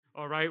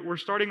all right? We're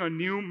starting a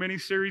new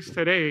mini-series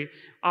today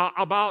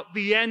about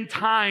the end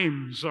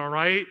times, all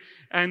right?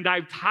 And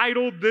I've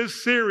titled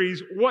this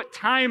series, What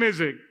Time Is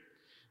It?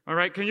 All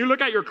right, can you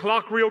look at your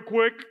clock real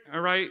quick,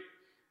 all right?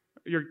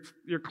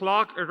 Your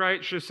clock, all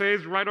right, should say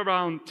it's right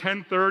around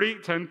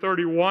 10:30,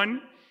 10:31,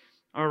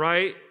 all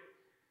right?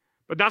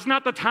 But that's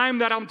not the time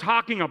that I'm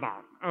talking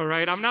about, all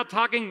right? I'm not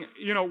talking,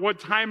 what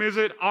time is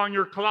it on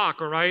your clock,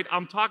 all right?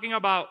 I'm talking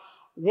about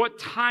what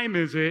time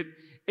is it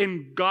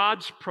in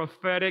God's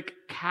prophetic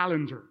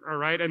calendar, all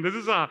right? And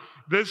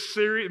this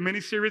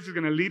mini-series is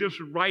going to lead us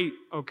right,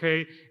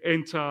 okay,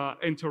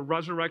 into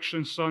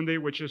Resurrection Sunday,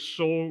 which is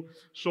so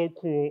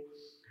cool.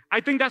 I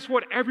think that's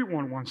what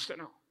everyone wants to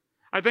know.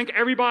 I think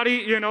everybody,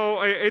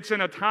 it's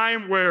in a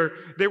time where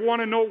they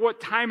want to know what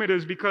time it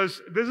is,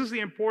 because this is the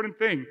important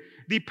thing.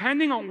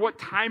 Depending on what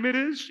time it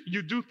is,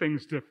 you do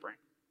things different.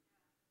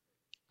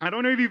 I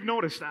don't know if you've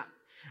noticed that.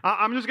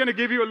 I'm just going to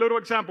give you a little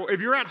example. If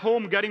you're at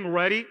home getting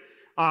ready,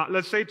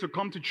 let's say to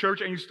come to church,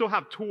 and you still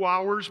have 2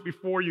 hours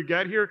before you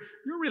get here,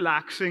 you're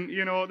relaxing,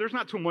 there's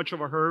not too much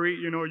of a hurry,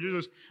 you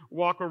just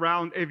walk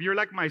around. If you're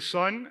like my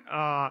son,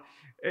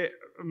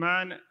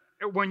 man,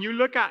 when you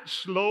look at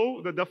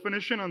slow, the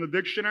definition on the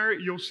dictionary,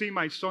 you'll see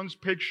my son's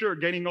picture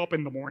getting up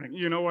in the morning.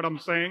 You know what I'm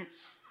saying?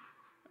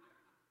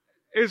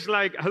 It's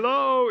like,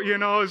 hello,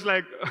 it's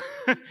like,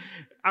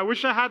 I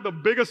wish I had the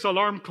biggest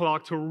alarm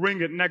clock to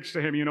ring it next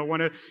to him,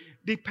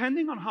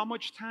 depending on how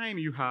much time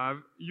you have,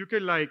 you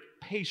can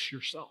pace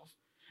yourself.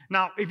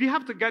 Now, if you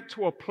have to get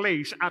to a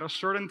place at a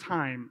certain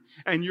time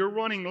and you're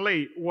running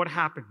late, what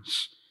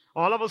happens?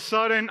 All of a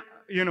sudden,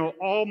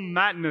 all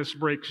madness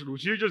breaks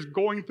loose. You're just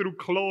going through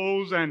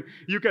clothes, and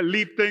you can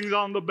leave things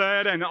on the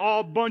bed and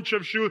all bunch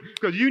of shoes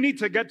because you need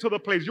to get to the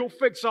place. You'll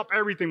fix up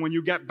everything when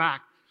you get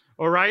back,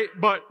 all right?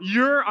 But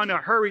you're in a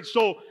hurry.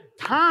 So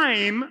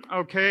time,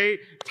 okay,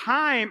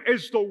 time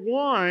is the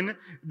one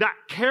that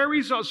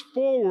carries us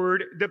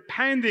forward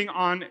depending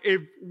on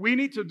if we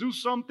need to do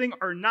something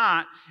or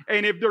not,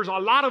 and if there's a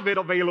lot of it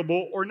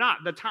available or not,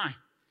 the time.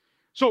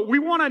 So we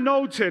want to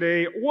know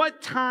today,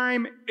 what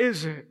time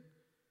is it?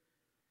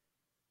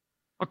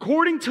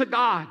 According to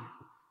God,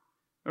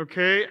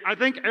 okay, I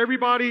think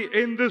everybody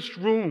in this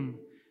room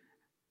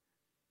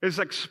is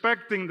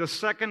expecting the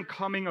second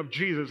coming of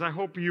Jesus. I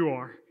hope you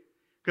are,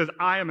 because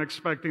I am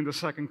expecting the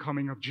second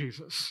coming of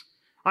Jesus.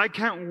 I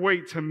can't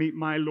wait to meet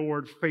my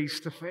Lord face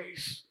to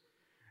face.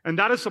 And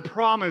that is a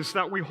promise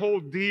that we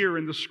hold dear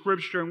in the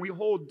scripture, and we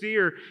hold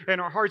dear in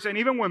our hearts. And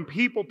even when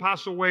people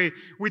pass away,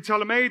 we tell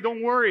them, hey,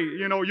 don't worry,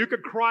 you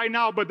could cry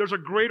now, but there's a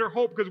greater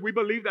hope, because we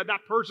believe that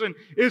that person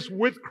is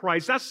with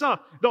Christ. That's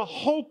the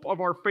hope of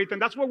our faith, and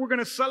that's what we're going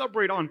to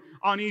celebrate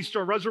on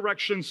Easter,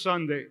 Resurrection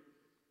Sunday.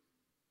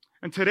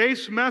 And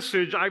today's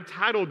message, I've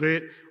titled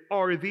it,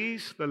 Are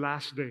These the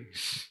Last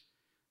Days?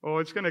 Oh,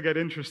 it's going to get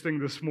interesting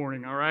this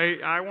morning, all right?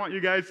 I want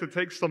you guys to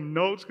take some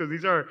notes, because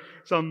these are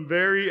some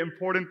very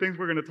important things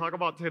we're going to talk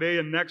about today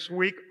and next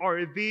week.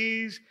 Are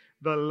these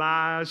the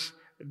last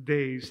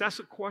days? That's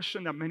a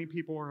question that many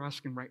people are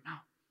asking right now.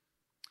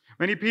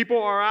 Many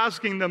people are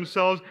asking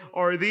themselves,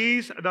 are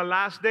these the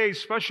last days,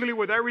 especially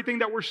with everything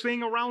that we're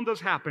seeing around us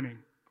happening,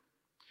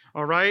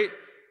 all right?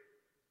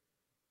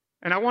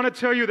 And I want to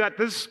tell you that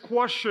this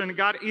question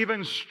got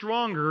even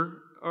stronger,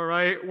 all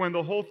right, when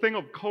the whole thing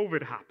of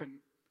COVID happened.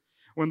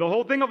 When the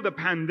whole thing of the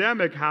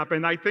pandemic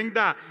happened, I think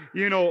that,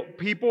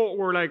 people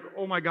were like,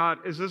 oh my God,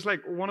 is this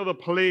like one of the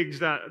plagues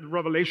that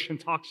Revelation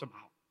talks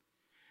about?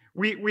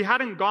 We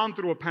hadn't gone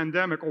through a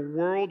pandemic, a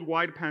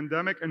worldwide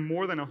pandemic, in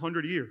more than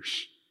 100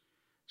 years.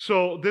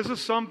 So this is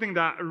something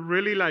that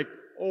really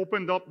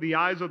opened up the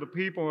eyes of the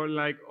people,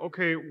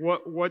 okay,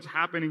 what's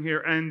happening here?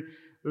 And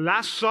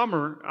last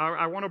summer,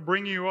 I want to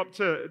bring you up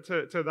to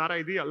that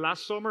idea.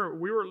 Last summer,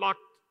 we were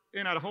locked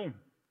in at home,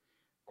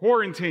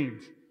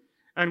 quarantined.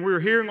 And we were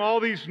hearing all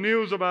these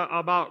news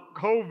about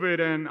COVID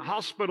and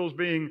hospitals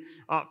being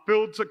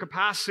filled to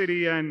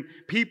capacity and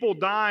people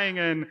dying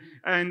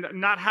and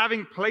not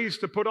having place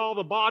to put all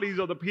the bodies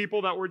of the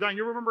people that were dying.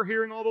 You remember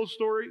hearing all those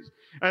stories?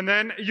 And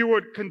then you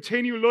would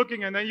continue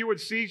looking, and then you would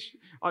see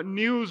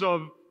news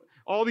of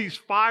all these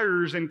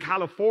fires in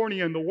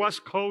California and the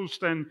West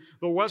Coast, and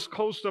the West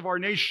Coast of our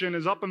nation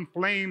is up in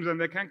flames and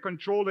they can't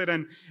control it.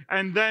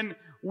 And then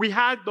we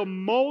had the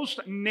most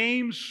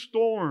named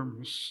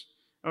storms,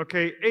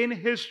 okay, in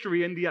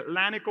history in the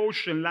Atlantic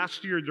Ocean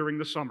last year during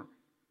the summer.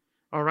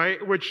 All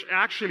right, which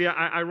actually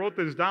I wrote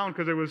this down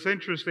because it was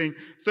interesting.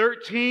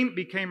 13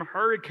 became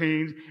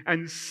hurricanes,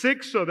 and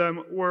 6 of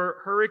them were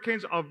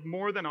hurricanes of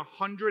more than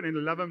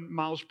 111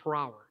 miles per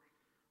hour.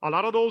 A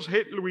lot of those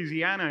hit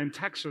Louisiana and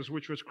Texas,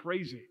 which was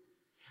crazy.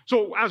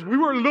 So as we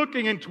were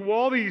looking into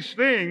all these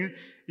things,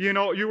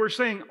 you were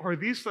saying, are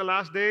these the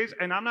last days?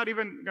 And I'm not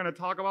even going to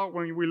talk about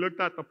when we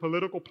looked at the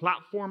political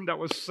platform that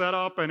was set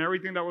up and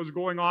everything that was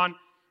going on.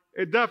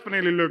 It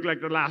definitely looked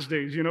like the last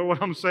days, you know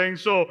what I'm saying?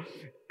 So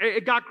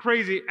it got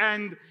crazy.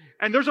 And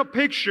there's a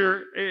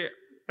picture.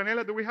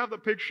 Daniela, do we have the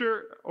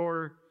picture?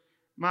 Or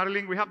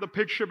Madeline, we have the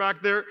picture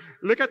back there.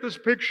 Look at this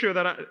picture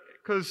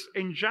because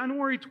in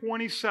January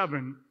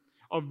 27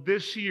 of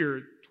this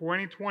year,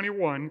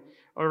 2021,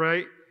 all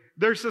right,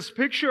 there's this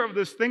picture of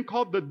this thing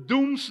called the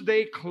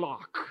Doomsday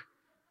Clock.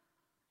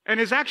 And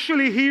it's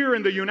actually here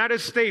in the United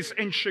States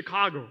in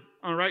Chicago,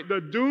 all right, the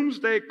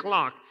Doomsday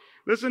Clock.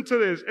 Listen to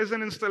this. It's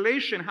an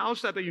installation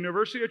housed at the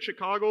University of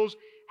Chicago's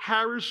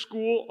Harris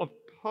School of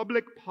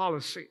Public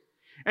Policy.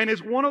 And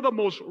it's one of the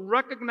most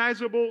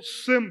recognizable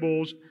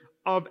symbols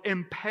of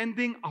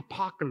impending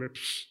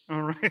apocalypse.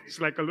 All right. It's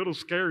like a little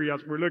scary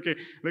as we're looking.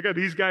 Look at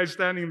these guys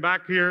standing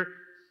back here.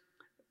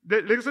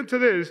 Listen to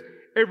this.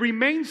 It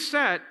remains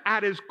set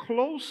at its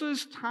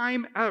closest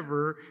time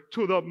ever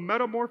to the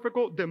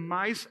metamorphical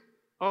demise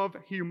of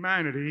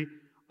humanity,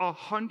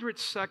 100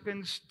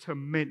 seconds to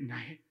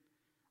midnight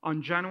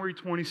on January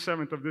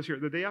 27th of this year,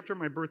 the day after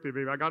my birthday,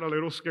 baby. I got a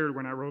little scared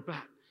when I wrote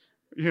that,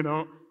 you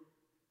know.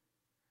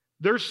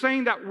 They're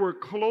saying that we're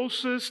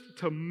closest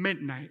to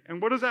midnight.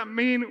 And what does that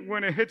mean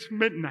when it hits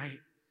midnight?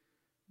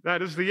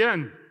 That is the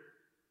end.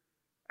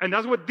 And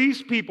that's what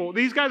these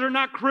guys are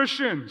not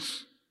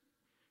Christians.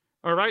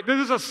 All right? This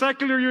is a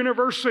secular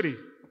university.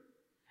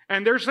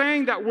 And they're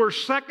saying that we're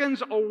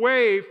seconds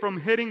away from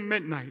hitting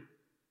midnight.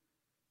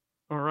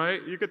 All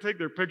right? You could take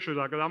their pictures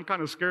out because I'm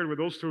kind of scared with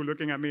those two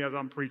looking at me as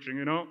I'm preaching,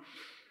 you know?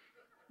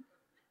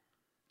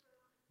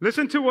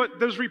 Listen to what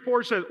this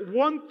report says.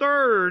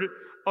 1/3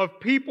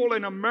 of people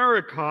in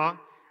America,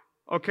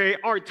 okay,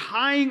 are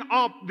tying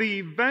up the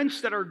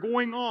events that are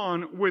going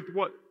on with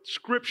what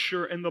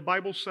Scripture and the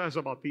Bible says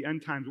about the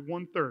end times.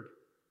 1/3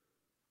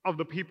 of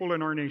the people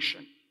in our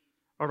nation,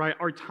 all right,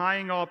 are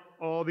tying up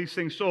all these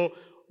things. So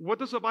what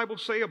does the Bible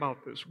say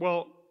about this?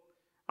 Well,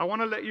 I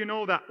want to let you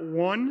know that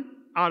 1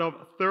 out of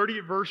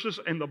 30 verses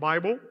in the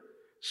Bible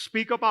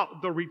speak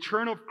about the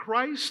return of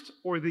Christ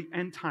or the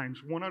end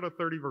times. 1 out of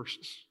 30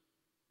 verses.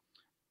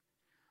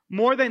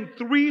 More than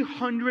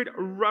 300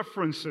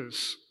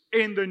 references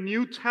in the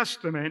New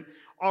Testament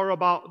are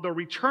about the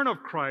return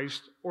of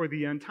Christ or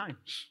the end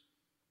times.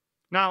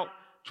 Now,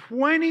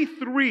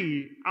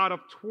 23 out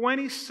of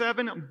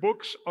 27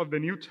 books of the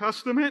New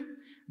Testament,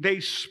 they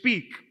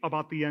speak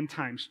about the end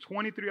times.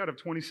 23 out of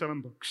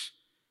 27 books.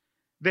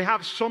 They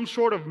have some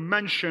sort of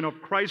mention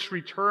of Christ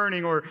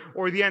returning or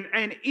the end.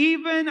 And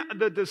even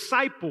the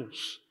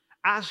disciples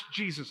asked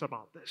Jesus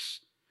about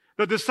this.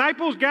 The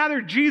disciples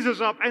gathered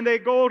Jesus up and they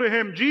go to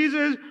him,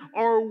 Jesus,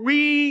 are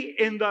we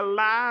in the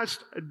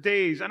last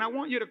days? And I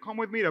want you to come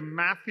with me to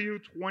Matthew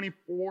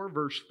 24,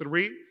 verse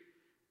 3.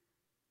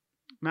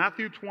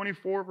 Matthew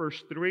 24,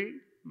 verse 3.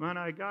 Man,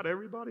 I got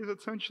everybody's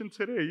attention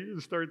today. You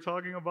just started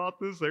talking about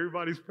this.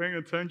 Everybody's paying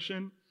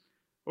attention.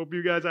 Hope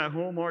you guys at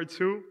home are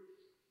too.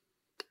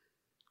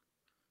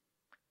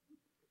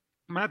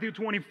 Matthew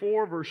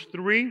 24, verse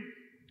 3.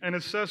 And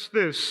it says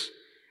this.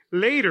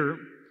 Later,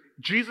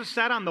 Jesus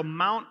sat on the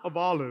Mount of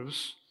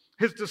Olives.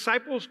 His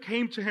disciples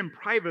came to him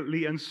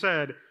privately and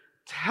said,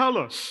 tell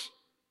us,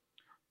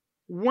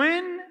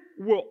 when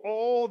will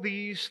all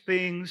these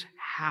things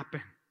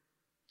happen?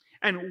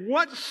 And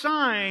what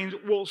signs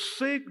will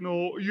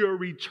signal your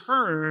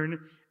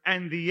return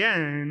and the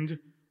end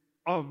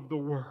of the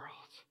world?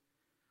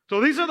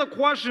 So these are the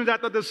questions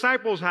that the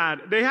disciples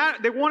had.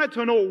 They wanted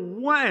to know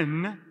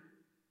when,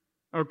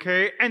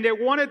 okay, and they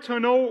wanted to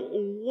know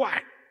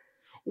what.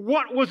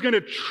 What was going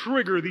to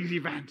trigger these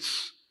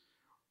events?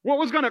 What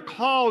was going to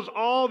cause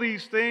all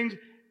these things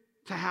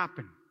to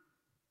happen?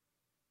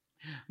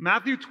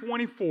 Matthew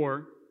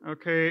 24,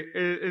 okay,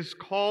 is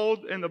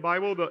called in the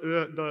Bible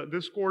the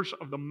discourse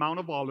of the Mount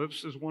of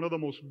Olives. Is one of the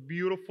most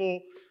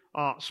beautiful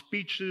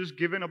speeches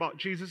given about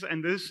Jesus,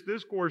 and this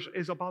discourse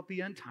is about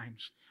the end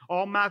times.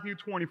 All Matthew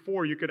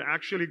 24, you could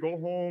actually go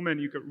home and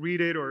you could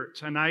read it, or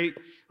tonight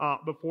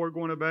before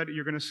going to bed,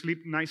 you're going to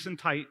sleep nice and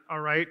tight,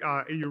 all right?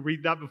 You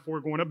read that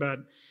before going to bed,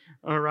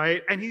 all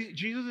right? And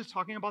Jesus is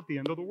talking about the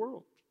end of the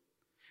world.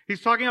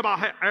 He's talking about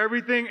how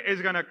everything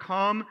is going to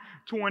come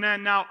to an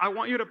end. Now, I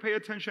want you to pay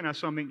attention to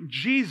something.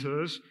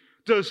 Jesus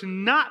does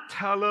not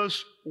tell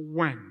us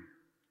when.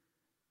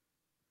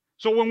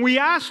 So when we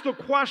ask the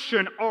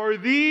question, are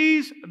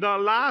these the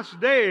last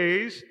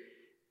days?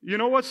 You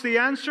know what's the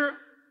answer?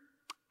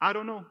 I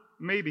don't know.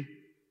 Maybe.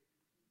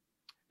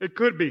 It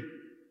could be.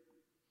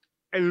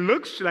 It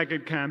looks like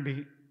it can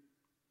be.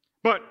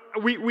 But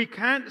we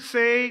can't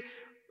say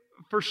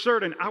for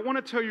certain. I want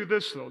to tell you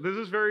this, though. This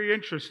is very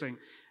interesting.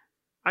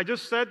 I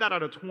just said that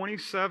out of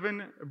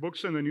 27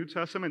 books in the New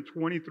Testament,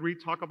 23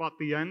 talk about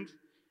the end.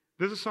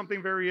 This is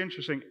something very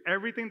interesting.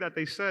 Everything that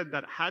they said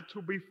that had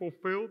to be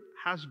fulfilled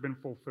has been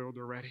fulfilled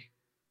already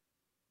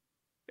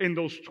in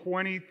those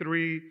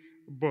 23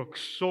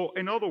 books. So,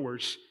 in other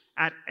words,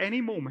 at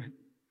any moment,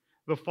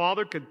 the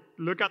Father could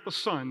look at the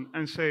Son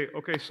and say,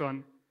 okay,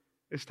 Son,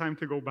 it's time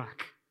to go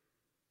back.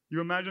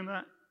 You imagine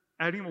that?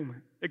 At any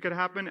moment. It could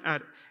happen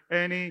at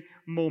any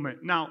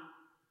moment. Now,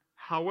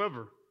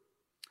 however,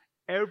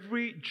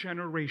 every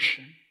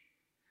generation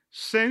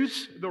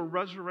since the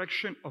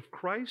resurrection of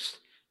Christ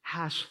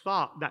has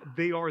thought that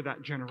they are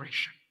that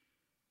generation.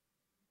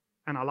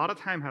 And a lot of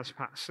time has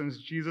passed since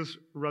Jesus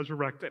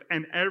resurrected.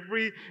 And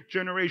every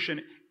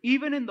generation,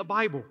 even in the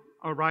Bible,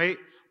 all right,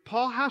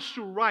 Paul has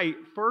to write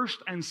 1st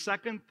and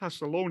 2nd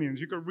Thessalonians.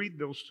 You can read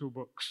those two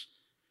books.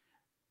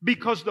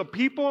 Because the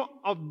people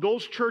of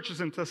those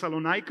churches in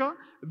Thessalonica,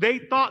 they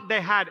thought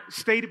they had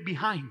stayed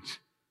behind.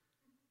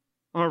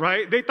 All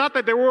right? They thought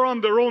that they were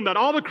on their own, that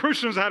all the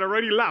Christians had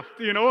already left,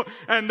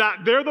 and that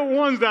they're the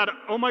ones that,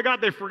 oh my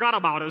God, they forgot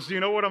about us. You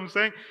know what I'm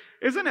saying?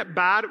 Isn't it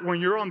bad when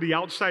you're on the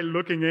outside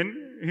looking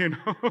in,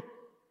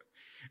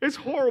 It's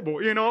horrible.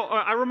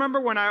 I remember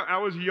when I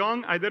was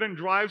young, I didn't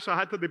drive, so I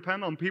had to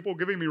depend on people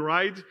giving me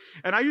rides.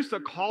 And I used to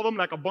call them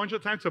like a bunch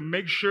of times to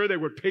make sure they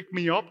would pick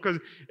me up, because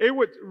it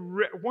would,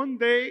 one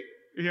day,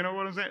 you know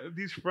what I'm saying?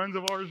 These friends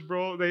of ours,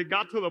 bro, they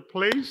got to the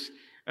place,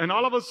 and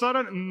all of a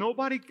sudden,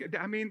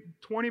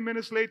 20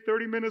 minutes late,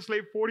 30 minutes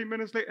late, 40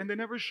 minutes late, and they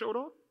never showed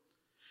up.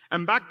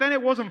 And back then,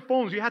 it wasn't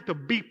phones. You had to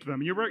beep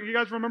them. You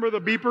guys remember the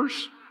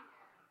beepers?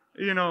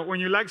 When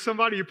you like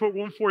somebody, you put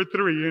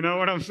 143, you know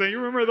what I'm saying? You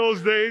remember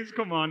those days?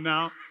 Come on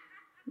now.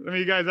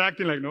 You guys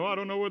acting like, no, I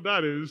don't know what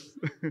that is.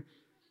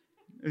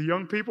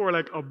 Young people are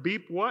like, a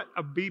beep what?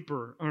 A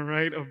beeper, all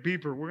right? A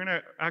beeper. We're going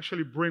to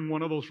actually bring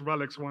one of those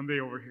relics one day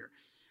over here.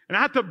 And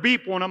I had to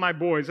beep one of my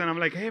boys, and I'm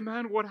like, hey,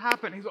 man, what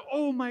happened? He's like,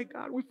 oh, my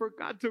God, we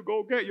forgot to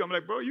go get you. I'm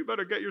like, bro, you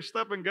better get your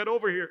stuff and get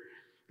over here,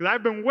 because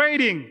I've been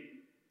waiting.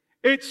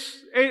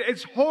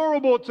 It's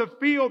horrible to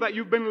feel that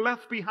you've been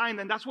left behind.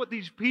 And that's what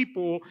these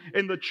people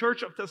in the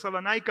church of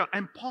Thessalonica,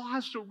 and Paul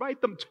has to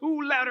write them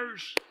 2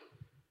 letters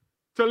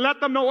to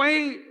let them know,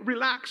 hey,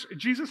 relax.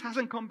 Jesus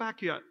hasn't come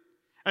back yet.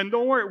 And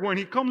don't worry, when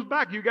he comes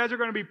back, you guys are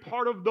going to be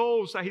part of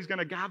those that he's going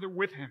to gather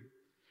with him.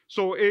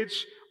 So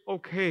it's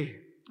okay.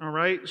 All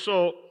right.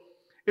 So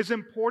it's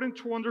important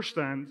to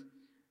understand,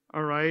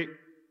 all right,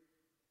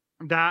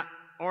 that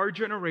our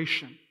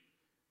generation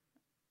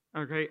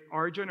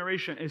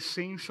is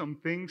seeing some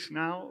things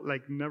now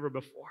like never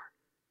before.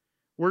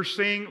 We're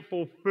seeing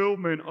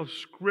fulfillment of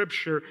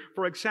Scripture.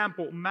 For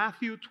example,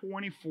 Matthew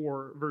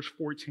 24, verse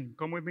 14.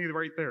 Come with me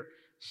right there.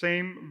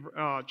 Same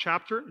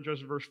chapter,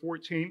 just verse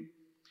 14.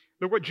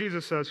 Look what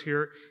Jesus says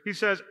here. He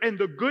says, and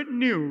the good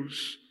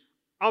news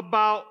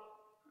about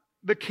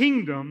the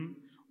kingdom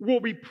will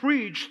be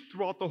preached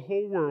throughout the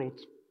whole world,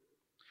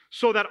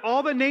 so that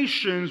all the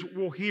nations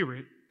will hear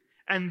it,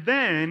 and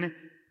then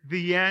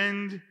the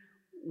end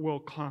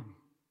will come.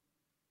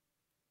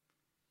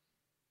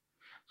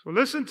 So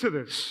listen to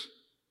this.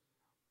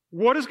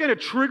 What is going to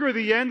trigger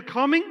the end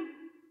coming?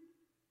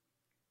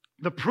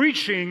 The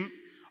preaching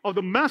of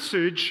the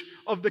message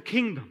of the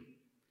kingdom.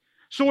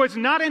 So it's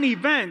not an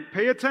event,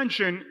 pay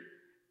attention,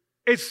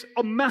 it's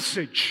a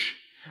message.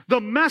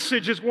 The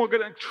message is what's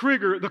going to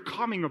trigger the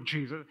coming of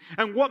Jesus.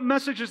 And what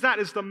message is that?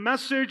 It's the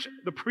message,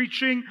 the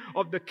preaching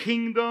of the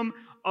kingdom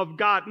of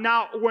God.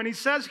 Now, when he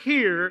says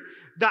here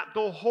that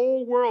the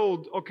whole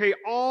world,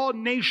 all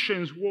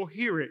nations will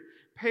hear it,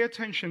 pay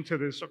attention to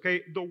this,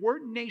 The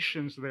word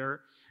nations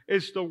there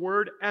is the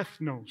word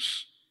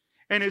ethnos.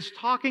 And it's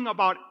talking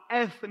about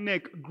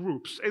ethnic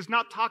groups. It's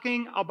not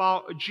talking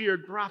about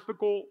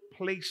geographical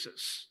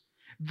places.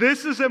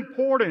 This is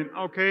important,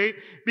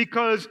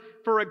 Because,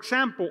 for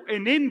example,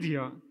 in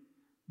India,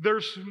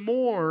 there's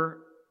more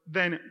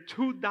than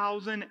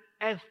 2,000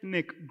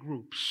 ethnic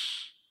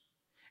groups.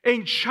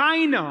 In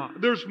China,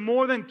 there's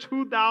more than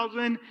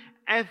 2,000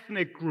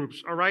 ethnic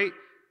groups, all right?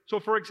 So,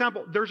 for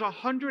example, there's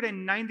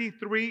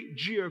 193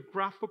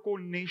 geographical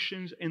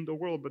nations in the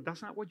world, but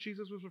that's not what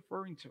Jesus was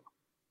referring to.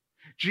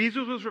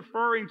 Jesus was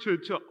referring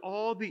to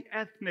all the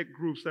ethnic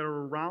groups that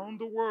are around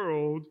the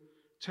world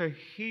to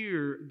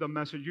hear the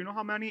message. You know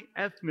how many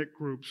ethnic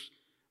groups,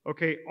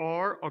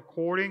 are,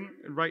 according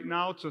right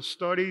now to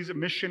studies,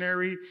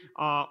 missionary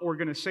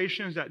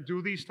organizations that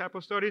do these type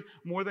of studies?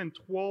 More than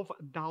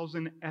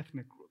 12,000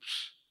 ethnic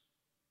groups.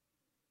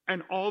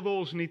 And all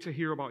those need to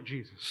hear about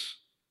Jesus.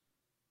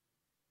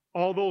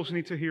 All those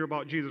need to hear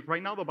about Jesus.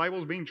 Right now, the Bible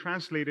is being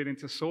translated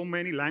into so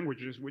many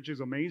languages, which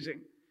is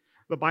amazing.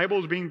 The Bible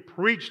is being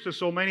preached to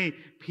so many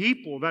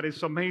people. That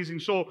is amazing.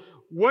 So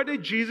what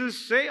did Jesus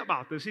say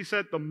about this? He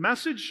said the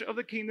message of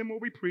the kingdom will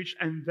be preached,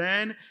 and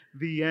then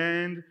the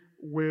end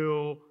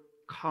will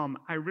come.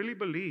 I really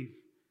believe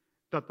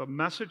that the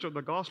message of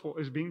the gospel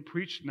is being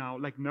preached now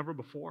like never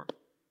before.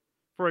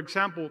 For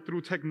example,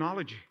 through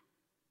technology.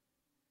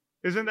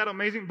 Isn't that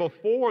amazing?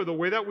 Before, the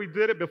way that we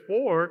did it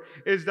before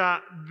is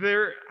that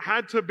there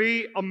had to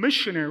be a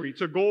missionary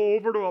to go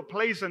over to a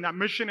place, and that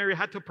missionary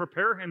had to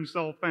prepare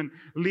himself and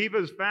leave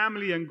his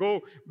family and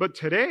go. But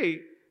today,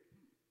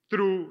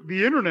 through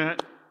the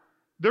internet,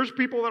 there's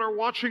people that are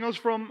watching us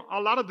from a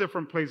lot of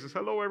different places.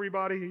 Hello,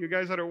 everybody. You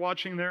guys that are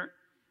watching there.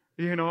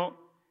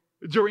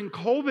 During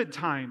COVID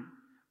time,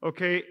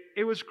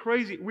 it was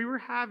crazy. We were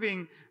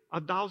having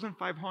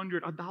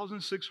 1,500,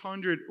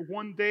 1,600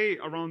 one day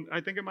around,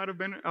 I think it might have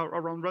been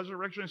around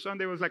Resurrection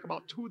Sunday, it was like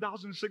about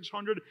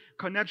 2,600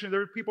 connections. There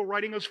were people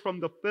writing us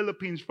from the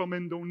Philippines, from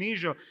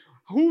Indonesia.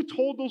 Who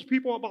told those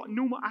people about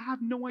Numa? I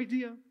have no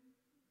idea.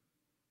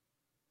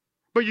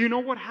 But you know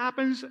what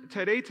happens?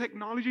 Today,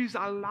 technology is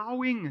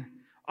allowing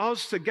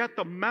us to get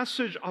the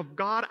message of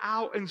God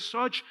out in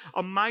such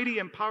a mighty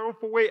and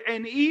powerful way.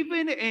 And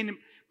even in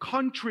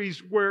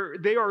countries where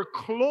they are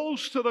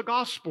close to the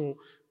gospel.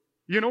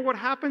 You know what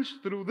happens?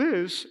 Through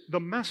this, the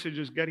message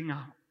is getting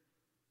out.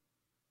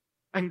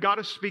 And God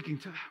is speaking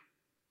to them.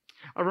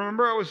 I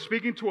remember I was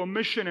speaking to a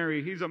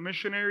missionary. He's a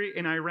missionary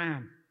in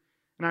Iran.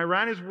 And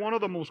Iran is one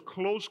of the most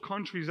closed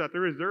countries that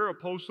there is. They're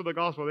opposed to the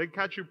gospel. They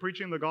catch you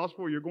preaching the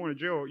gospel, you're going to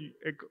jail.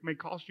 It may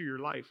cost you your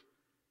life.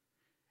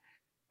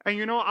 And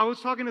you know, I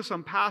was talking to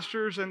some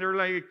pastors, and they're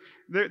like,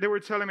 they were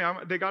telling me,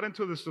 they got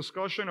into this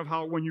discussion of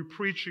how when you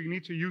preach, you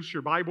need to use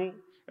your Bible,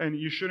 and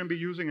you shouldn't be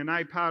using an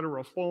iPad or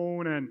a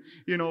phone, and,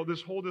 you know,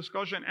 this whole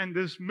discussion. And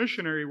this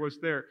missionary was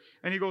there,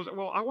 and he goes,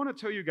 well, I want to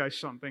tell you guys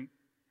something.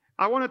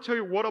 I want to tell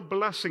you what a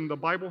blessing the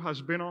Bible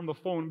has been on the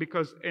phone,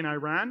 because in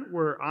Iran,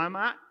 where I'm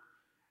at,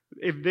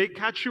 if they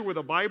catch you with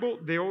a Bible,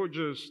 they'll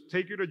just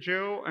take you to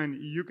jail, and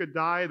you could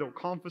die. They'll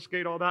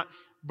confiscate all that.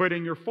 But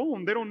in your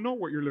phone, they don't know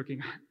what you're looking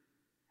at.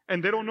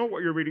 And they don't know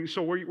what you're reading.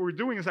 So what we're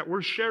doing is that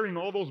we're sharing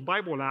all those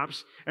Bible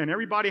apps, and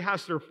everybody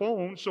has their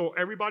phone, so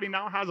everybody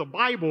now has a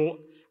Bible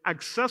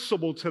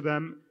accessible to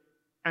them,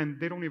 and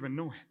they don't even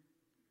know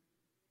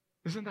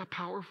it. Isn't that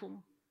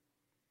powerful?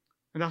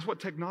 And that's what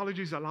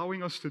technology is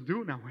allowing us to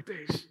do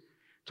nowadays,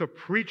 to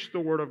preach the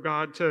Word of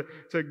God, to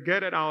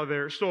get it out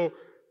there. So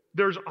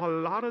there's a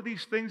lot of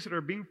these things that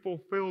are being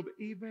fulfilled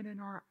even in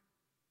our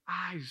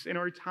eyes, in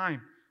our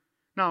time.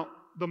 Now,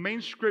 the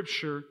main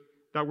scripture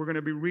that we're going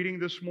to be reading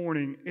this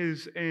morning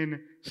is in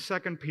 2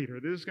 Peter.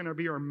 This is going to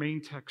be our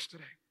main text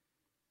today.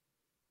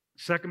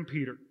 2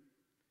 Peter,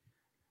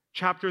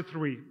 chapter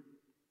 3.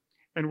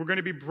 And we're going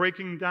to be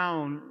breaking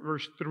down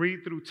verse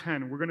 3 through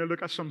 10. We're going to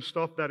look at some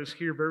stuff that is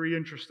here very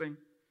interesting.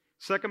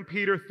 2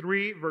 Peter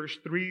 3, verse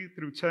 3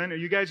 through 10. Are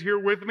you guys here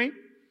with me?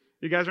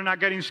 You guys are not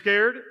getting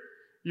scared?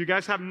 You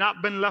guys have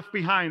not been left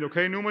behind,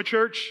 okay, Numa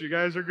Church? You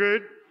guys are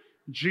good?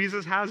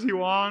 Jesus has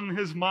you on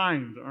His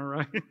mind, all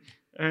right?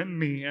 And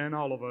me and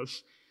all of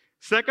us.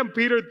 2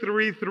 Peter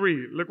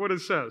 3:3. Look what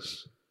it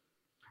says.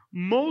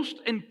 Most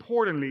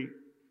importantly,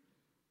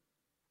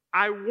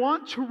 I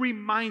want to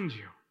remind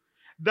you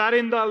that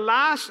in the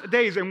last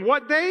days, and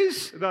what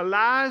days? The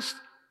last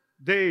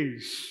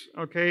days,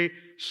 okay,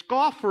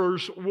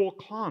 scoffers will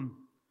come,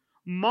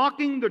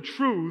 mocking the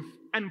truth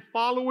and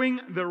following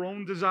their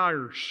own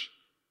desires.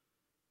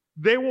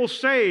 They will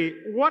say,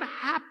 what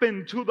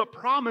happened to the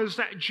promise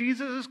that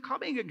Jesus is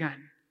coming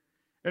again?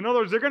 In other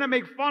words, they're going to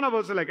make fun of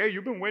us. They're like, hey,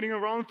 you've been waiting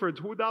around for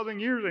 2,000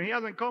 years and He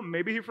hasn't come.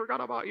 Maybe He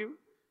forgot about you.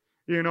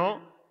 You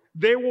know?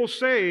 They will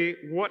say,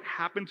 what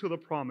happened to the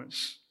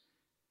promise?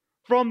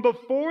 From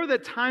before the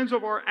times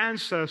of our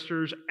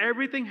ancestors,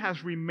 everything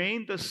has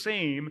remained the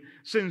same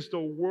since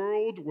the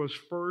world was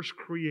first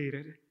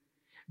created.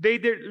 They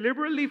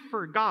deliberately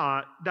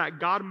forgot that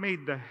God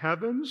made the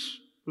heavens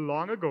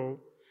long ago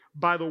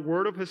by the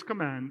word of His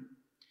command,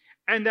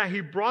 and that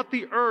He brought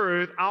the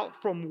earth out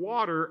from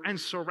water and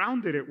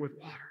surrounded it with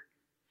water.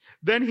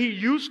 Then He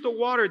used the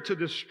water to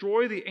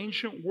destroy the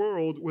ancient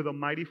world with a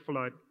mighty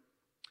flood.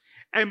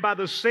 And by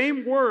the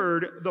same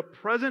word, the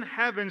present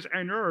heavens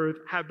and earth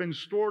have been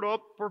stored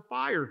up for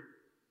fire.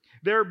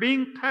 They're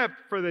being kept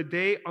for the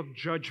day of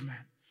judgment,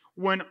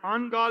 when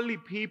ungodly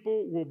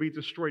people will be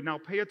destroyed. Now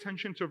pay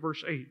attention to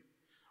verse 8.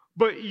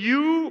 But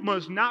you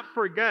must not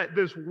forget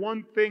this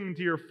one thing,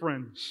 dear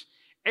friends.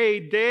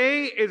 A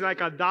day is like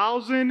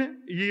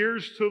 1,000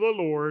 years to the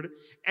Lord,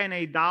 and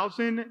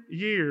 1,000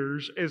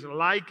 years is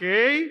like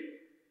a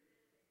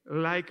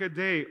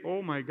day.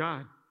 Oh my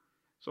God.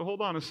 So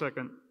hold on a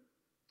second.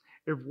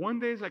 If one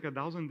day is like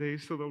 1,000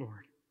 days to the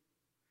Lord,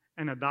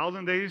 and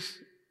 1,000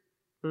 days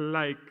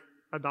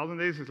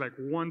is like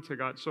one to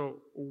God.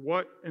 So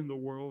what in the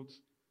world,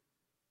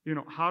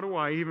 how do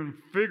I even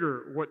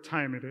figure what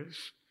time it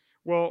is?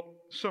 Well,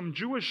 some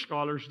Jewish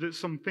scholars did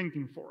some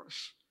thinking for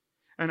us.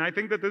 And I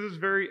think that this is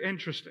very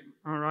interesting,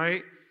 all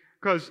right?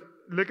 Because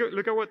look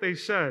at what they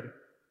said.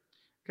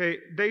 Okay,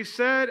 they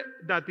said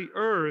that the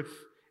earth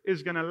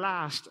is going to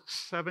last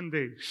 7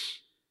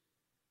 days.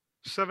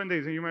 7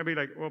 days. And you might be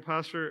like, well,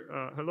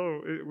 Pastor,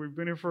 hello, we've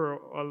been here for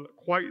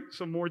quite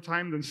some more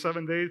time than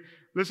 7 days.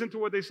 Listen to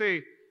what they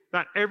say,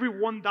 that every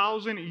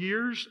 1,000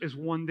 years is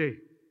 1 day,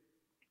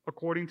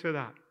 according to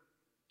that.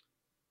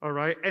 All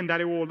right? And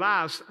that it will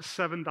last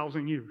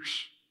 7,000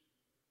 years.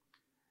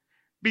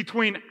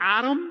 Between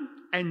Adam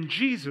and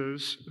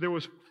Jesus, there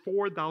was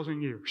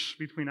 4,000 years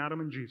between Adam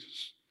and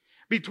Jesus.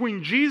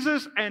 Between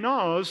Jesus and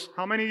us,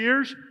 how many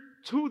years?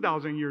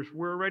 2,000 years.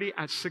 We're already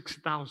at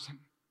 6,000.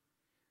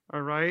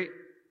 All right?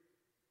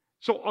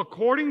 So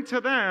according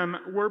to them,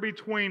 we're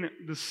between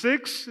the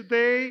 6th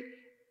day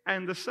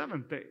and the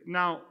 7th day.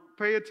 Now,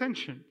 pay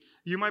attention.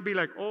 You might be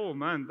like, oh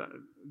man,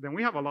 then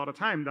we have a lot of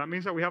time. That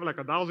means that we have like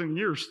 1,000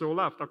 years still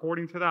left,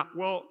 according to that.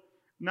 Well,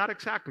 not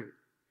exactly.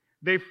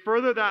 They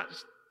further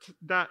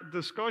that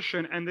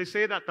discussion, and they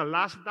say that the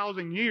last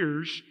 1,000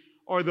 years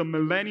are the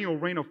millennial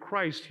reign of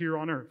Christ here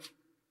on earth.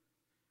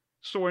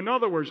 So in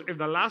other words, if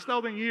the last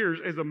 1,000 years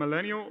is the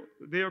millennial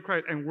day of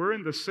Christ, and we're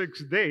in the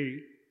 6th day,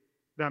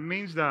 that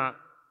means that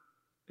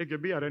it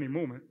could be at any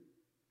moment.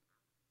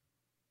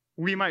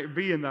 We might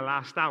be in the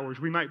last hours.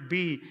 We might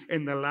be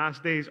in the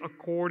last days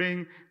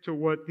according to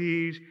what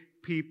these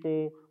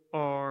people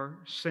are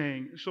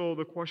saying. So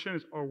the question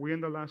is, are we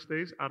in the last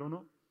days? I don't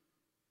know.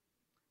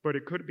 But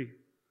it could be.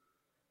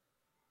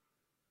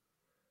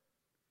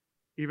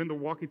 Even the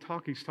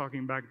walkie-talkie's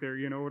talking back there,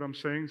 you know what I'm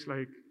saying? It's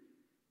like,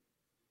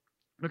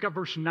 look at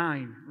verse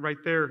 9 right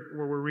there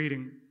where we're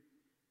reading.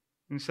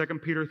 In 2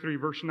 Peter 3,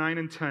 verse 9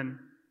 and 10.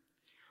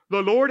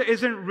 The Lord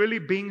isn't really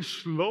being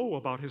slow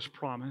about His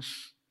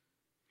promise,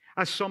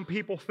 as some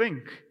people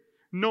think.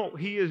 No,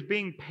 He is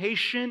being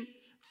patient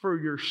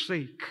for your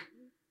sake.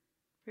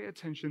 Pay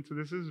attention to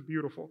this. This is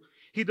beautiful.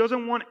 He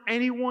doesn't want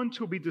anyone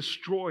to be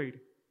destroyed,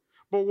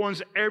 but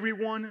wants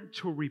everyone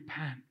to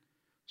repent.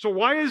 So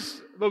why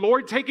is the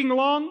Lord taking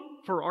long?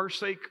 For our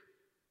sake.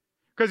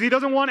 Because He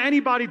doesn't want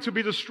anybody to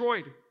be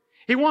destroyed.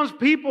 He wants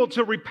people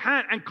to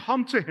repent and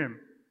come to Him.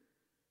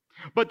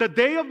 But the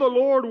day of the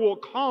Lord will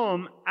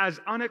come as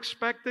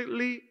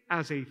unexpectedly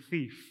as a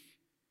thief.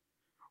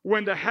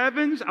 When the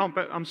heavens,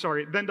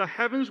 then the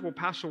heavens will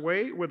pass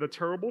away with a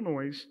terrible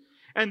noise,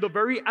 and the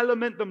very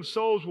element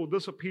themselves will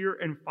disappear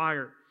in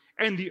fire,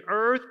 and the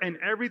earth and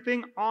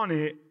everything on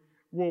it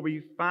will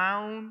be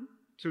found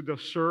to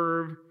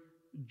deserve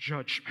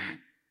judgment.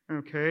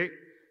 Okay?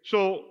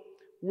 So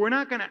we're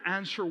not going to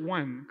answer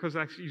when, because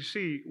as you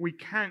see, we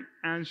can't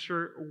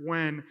answer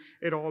when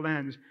it all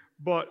ends.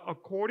 But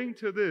according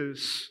to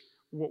this,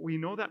 what we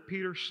know that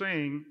Peter's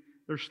saying,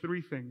 there's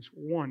three things.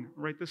 One,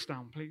 write this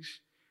down, please.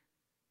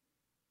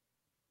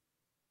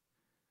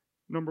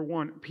 Number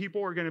one,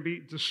 people are going to be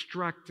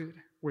distracted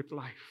with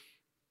life.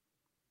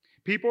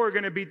 People are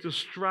going to be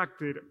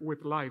distracted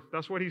with life.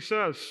 That's what he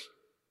says.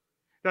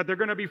 That they're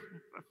going to be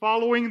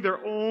following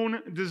their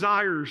own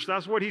desires.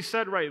 That's what he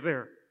said right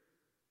there.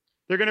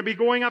 They're going to be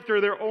going after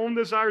their own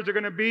desires. They're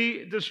going to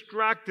be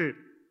distracted.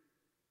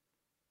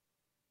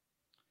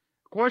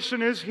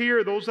 Question is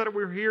here, those that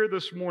were here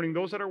this morning,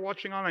 those that are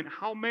watching online,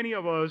 how many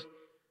of us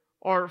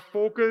are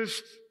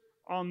focused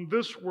on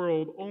this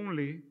world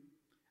only,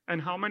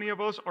 and how many of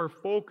us are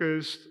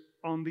focused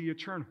on the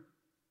eternal?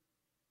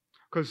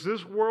 Because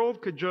this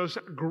world could just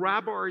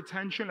grab our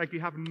attention like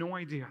you have no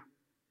idea.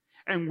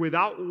 And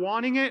without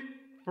wanting it,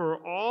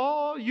 for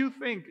all you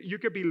think, you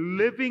could be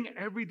living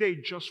every day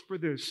just for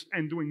this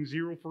and doing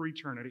zero for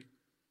eternity.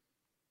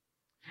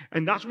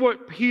 And that's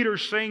what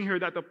Peter's saying here,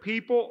 that the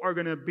people are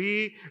going to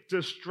be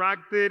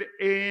distracted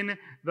in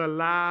the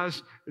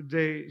last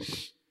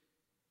days.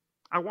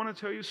 I want to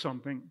tell you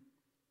something.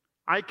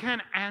 I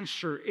can't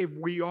answer if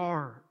we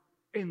are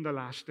in the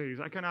last days.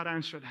 I cannot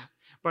answer that.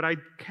 But I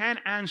can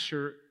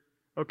answer,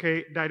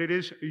 okay, that it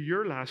is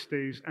your last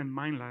days and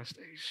mine last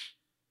days.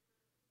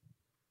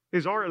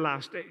 It's our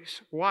last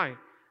days. Why?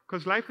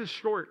 Because life is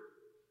short.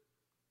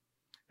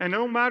 And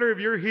no matter if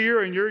you're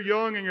here and you're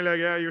young and you're like,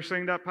 yeah, you're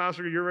saying that,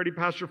 Pastor, you're already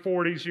past your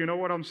 40s, you know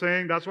what I'm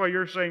saying? That's why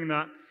you're saying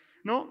that.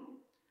 No,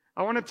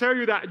 I want to tell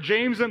you that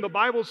James in the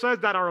Bible says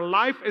that our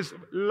life is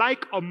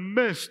like a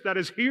mist that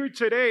is here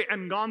today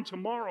and gone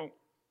tomorrow.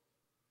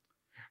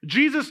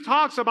 Jesus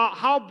talks about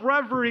how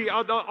brevity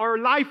our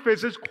life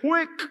is. It's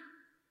quick.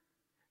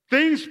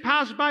 Things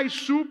pass by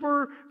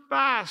super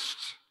fast.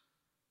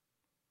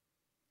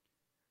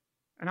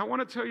 And I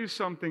want to tell you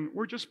something.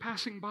 We're just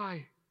passing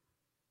by.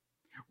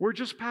 We're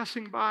just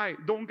passing by.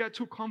 Don't get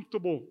too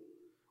comfortable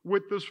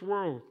with this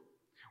world.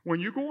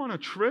 When you go on a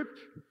trip,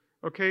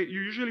 okay,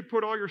 you usually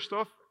put all your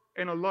stuff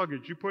in a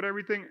luggage. You put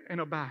everything in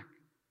a bag.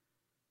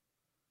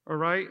 All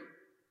right?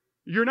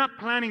 You're not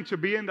planning to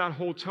be in that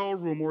hotel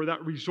room or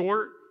that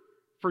resort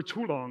for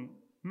too long.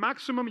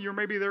 Maximum, you're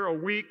maybe there a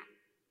week,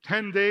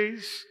 10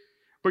 days.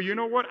 But you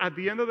know what? At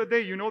the end of the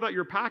day, you know that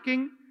you're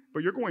packing,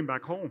 but you're going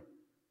back home.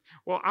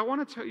 Well, I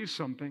want to tell you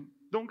something.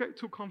 Don't get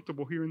too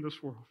comfortable here in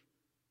this world.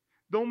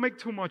 Don't make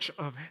too much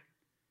of it,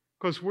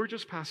 because we're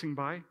just passing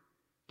by.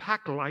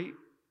 Pack light.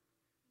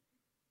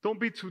 Don't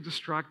be too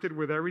distracted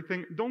with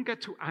everything. Don't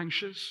get too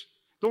anxious.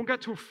 Don't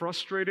get too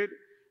frustrated.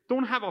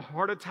 Don't have a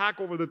heart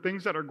attack over the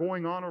things that are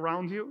going on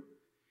around you.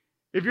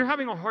 If you're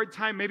having a hard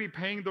time maybe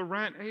paying the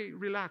rent, hey,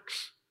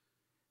 relax.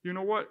 You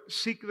know what?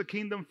 Seek the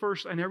kingdom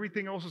first, and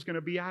everything else is going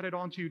to be added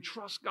on to you.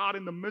 Trust God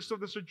in the midst of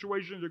the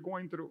situation you're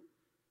going through.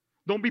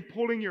 Don't be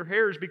pulling your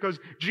hairs, because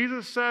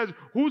Jesus says,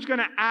 who's going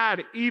to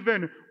add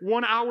even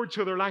 1 hour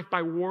to their life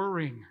by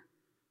worrying?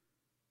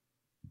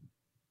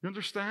 You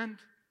understand?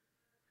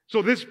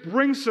 So this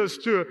brings us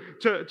to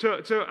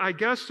I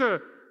guess, to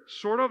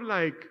sort of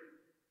like,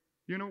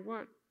 you know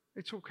what?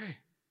 It's okay.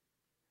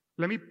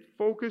 Let me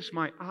focus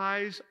my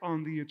eyes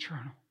on the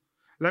eternal.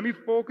 Let me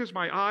focus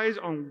my eyes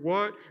on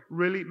what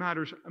really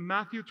matters.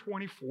 Matthew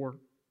 24,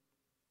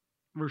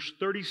 verse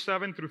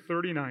 37 through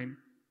 39.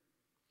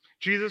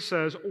 Jesus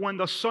says, when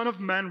the Son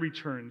of Man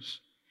returns,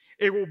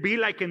 it will be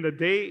like in the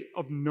day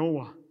of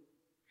Noah.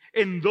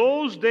 In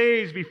those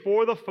days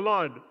before the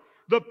flood,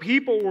 the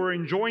people were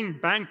enjoying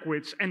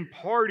banquets and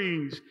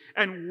parties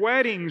and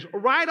weddings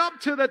right up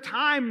to the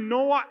time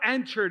Noah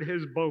entered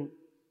his boat.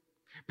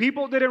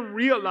 People didn't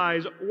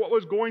realize what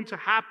was going to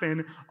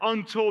happen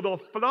until the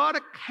flood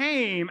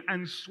came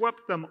and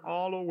swept them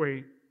all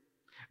away.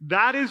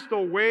 That is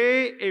the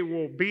way it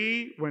will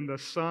be when the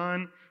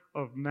Son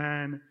of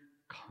Man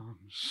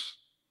comes.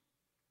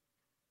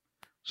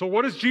 So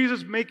what is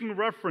Jesus making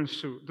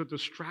reference to? The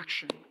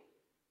distraction.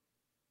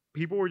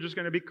 People were just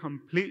going to be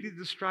completely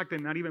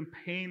distracted, not even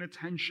paying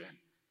attention.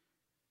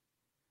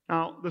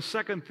 Now, the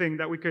second thing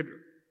that we could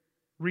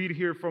read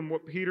here from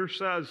what Peter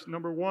says,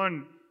 number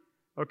one,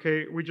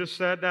 okay, we just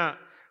said that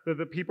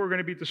the people are going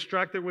to be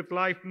distracted with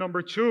life.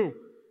 Number two,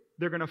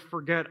 they're going to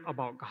forget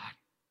about God.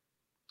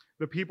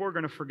 The people are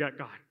going to forget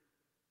God.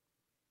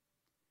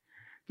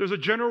 There's a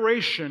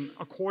generation,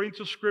 according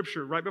to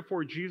Scripture, right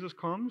before Jesus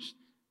comes,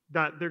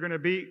 that they're going to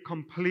be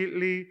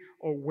completely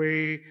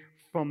away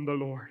from the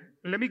Lord.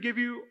 Let me give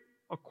you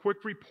a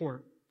quick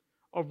report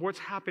of what's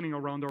happening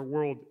around our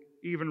world,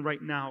 even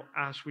right now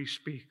as we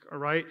speak, all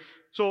right?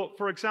 So,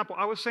 for example,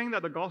 I was saying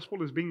that the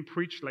gospel is being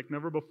preached like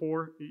never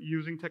before,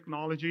 using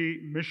technology,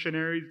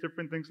 missionaries,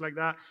 different things like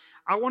that.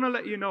 I want to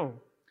let you know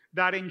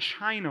that in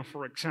China,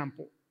 for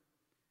example,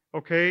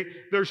 okay,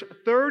 there's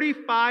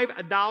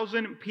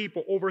 35,000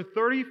 people, over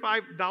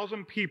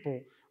 35,000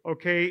 people,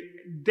 okay,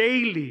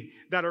 daily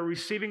that are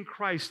receiving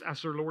Christ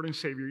as their Lord and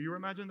Savior. You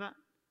imagine that?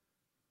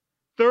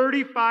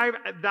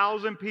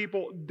 35,000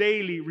 people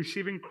daily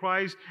receiving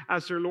Christ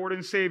as their Lord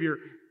and Savior.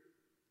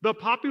 The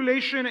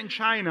population in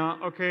China,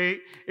 okay,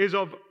 is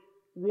of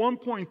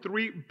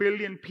 1.3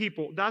 billion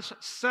people. That's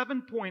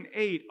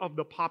 7.8 of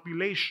the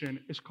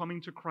population is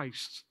coming to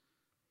Christ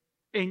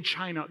in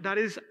China. That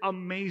is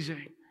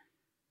amazing.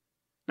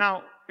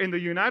 Now, in the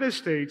United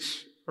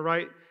States, all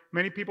right,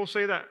 many people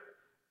say that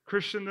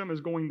Christendom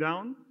is going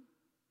down.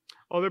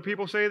 Other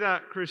people say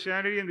that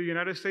Christianity in the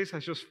United States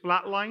has just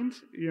flatlined,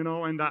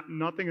 and that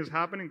nothing is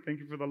happening. Thank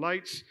you for the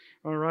lights.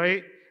 All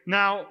right.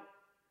 Now,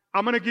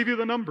 I'm going to give you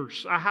the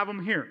numbers. I have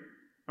them here.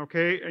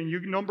 Okay. And you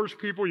numbers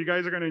people, you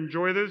guys are going to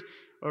enjoy this.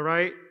 All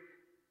right.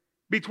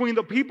 Between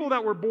the people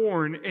that were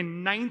born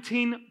in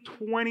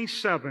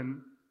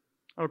 1927,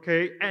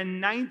 okay,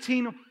 and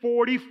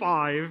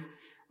 1945,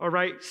 all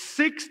right,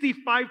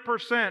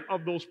 65%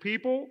 of those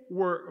people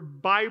were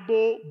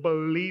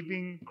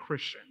Bible-believing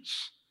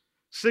Christians.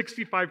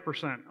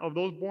 65% of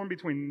those born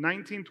between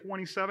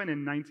 1927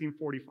 and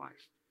 1945.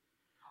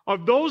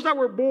 Of those that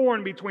were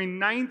born between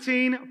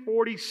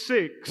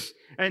 1946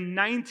 and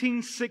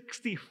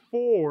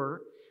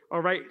 1964,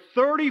 all right,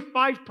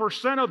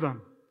 35% of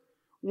them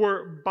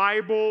were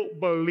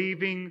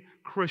Bible-believing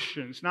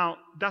Christians. Now,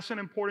 that's an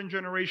important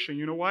generation.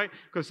 You know why?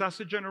 Because that's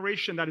the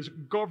generation that is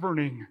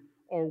governing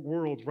our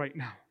world right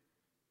now.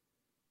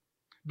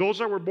 Those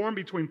that were born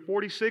between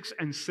 46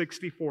 and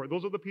 64.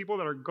 Those are the people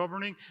that are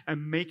governing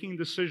and making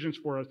decisions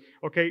for us.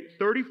 Okay,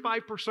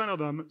 35% of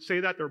them say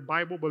that they're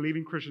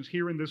Bible-believing Christians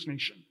here in this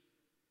nation.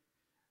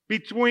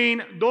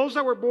 Between those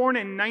that were born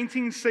in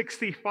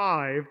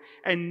 1965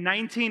 and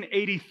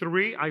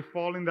 1983, I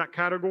fall in that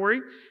category,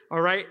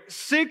 all right,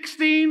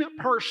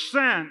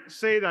 16%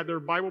 say that they're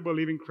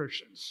Bible-believing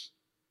Christians.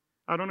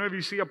 I don't know if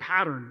you see a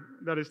pattern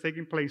that is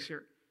taking place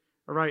here.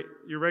 All right,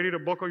 you ready to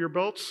buckle your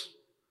belts?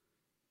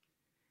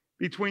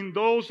 Between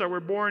those that were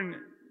born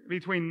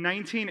between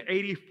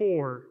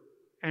 1984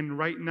 and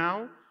right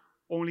now,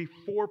 only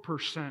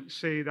 4%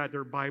 say that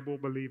they're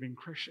Bible-believing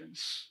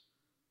Christians.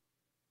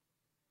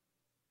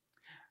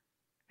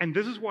 And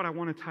this is what I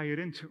want to tie it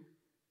into.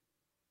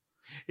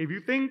 If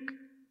you think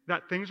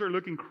that things are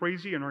looking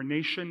crazy in our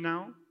nation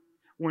now,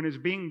 when it's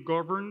being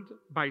governed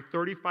by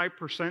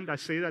 35% that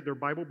say that they're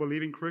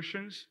Bible-believing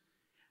Christians,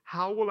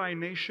 how will our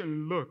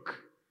nation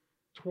look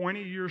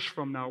 20 years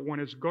from now when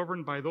it's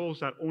governed by those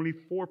that only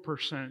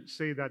 4%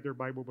 say that they're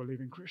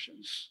Bible-believing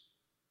Christians?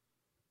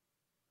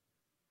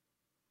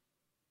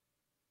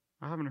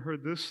 I haven't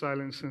heard this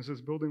silence since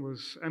this building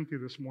was empty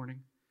this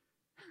morning.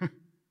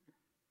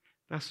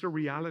 That's the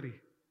reality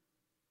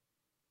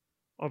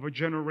of a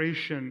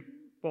generation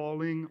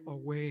falling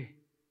away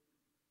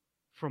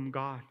from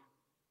God.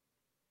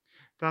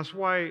 That's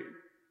why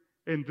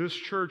in this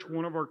church,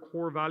 one of our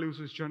core values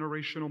is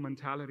generational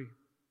mentality.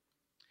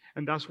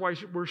 And that's why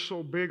we're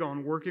so big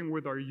on working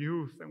with our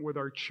youth and with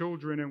our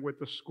children and with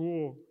the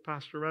school,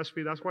 Pastor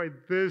Espy. That's why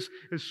this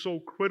is so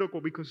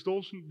critical, because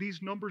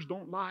these numbers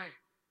don't lie.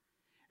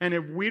 And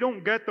if we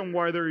don't get them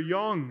while they're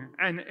young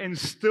and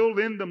instill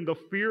in them the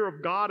fear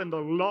of God and the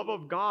love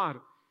of God,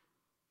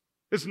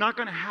 it's not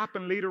going to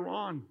happen later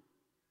on.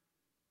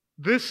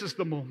 This is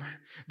the moment.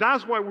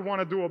 That's why we want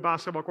to do a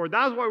basketball court.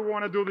 That's why we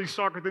want to do these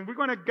soccer things. We're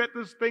going to get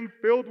this thing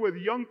filled with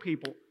young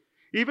people.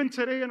 Even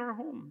today in our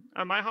home.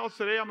 At my house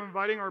today, I'm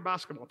inviting our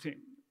basketball team.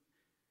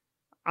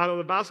 Out of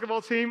the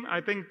basketball team,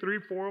 I think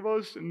 3-4 of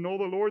us know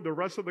the Lord. The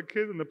rest of the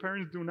kids and the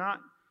parents do not.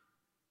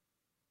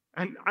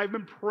 And I've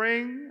been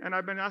praying and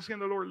I've been asking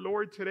the Lord,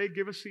 Lord, today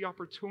give us the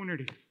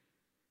opportunity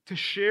to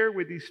share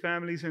with these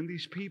families and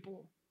these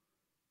people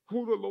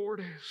who the Lord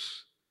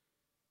is.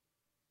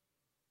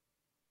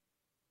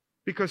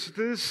 Because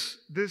this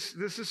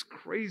is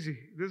crazy.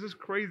 This is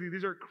crazy.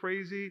 These are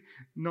crazy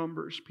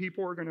numbers.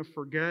 People are going to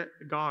forget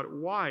God.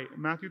 Why?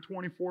 Matthew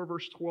 24,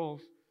 verse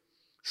 12.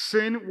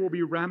 Sin will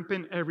be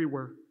rampant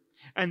everywhere.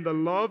 and the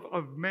love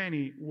of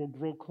many will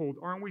grow cold.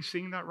 Aren't we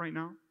seeing that right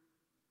now?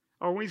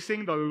 Are we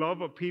seeing the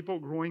love of people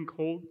growing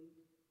cold?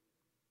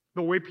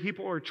 The way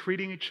people are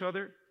treating each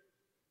other?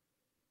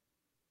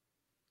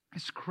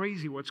 It's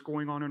crazy what's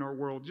going on in our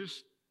world.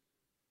 Just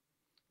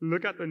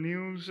look at the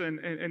news, and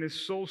it's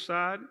so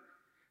sad.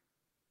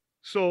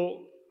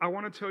 So I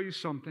want to tell you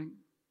something.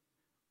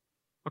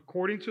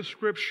 According to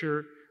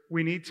Scripture,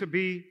 we need to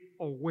be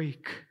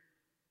awake.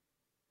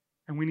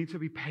 And we need to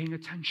be paying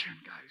attention,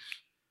 guys.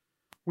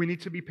 We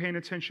need to be paying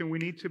attention. We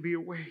need to be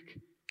awake.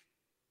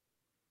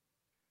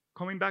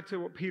 Coming back to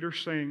what Peter's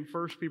saying,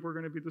 first, people are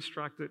going to be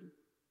distracted.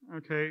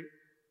 Okay?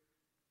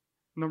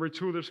 Number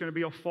two, there's going to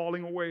be a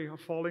falling away.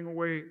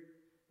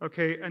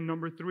 Okay? And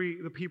number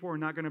three, the people are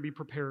not going to be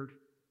prepared.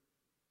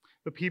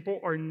 The people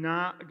are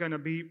not going to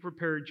be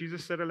prepared.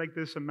 Jesus said it like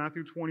this in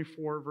Matthew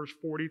 24, verse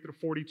 40 through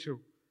 42.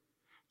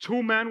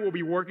 2 men will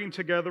be working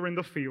together in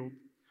the field.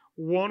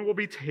 One will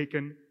be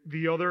taken,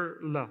 the other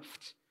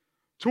left.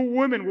 2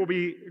 women will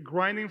be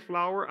grinding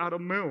flour at a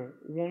mill.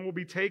 One will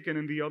be taken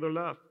and the other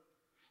left.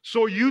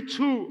 So you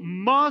too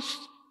must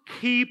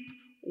keep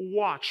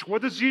watch.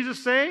 What does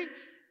Jesus say?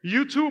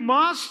 You too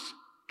must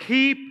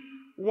keep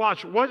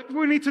watch. What do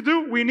we need to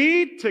do? We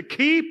need to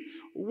keep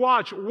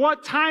watch.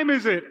 What time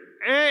is it?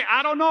 Hey,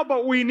 I don't know,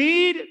 but we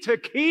need to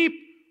keep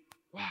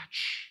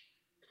watch.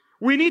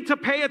 We need to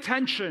pay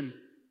attention.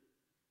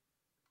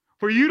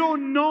 For you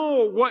don't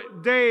know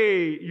what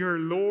day your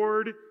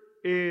Lord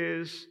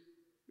is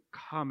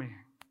coming.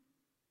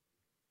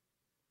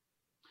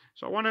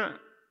 So I want to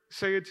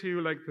say it to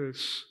you like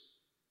this.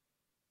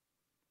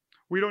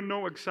 We don't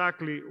know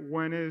exactly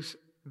when is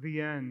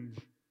the end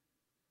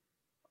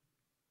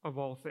of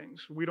all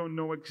things. We don't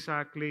know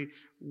exactly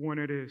when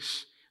it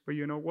is. But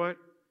you know what?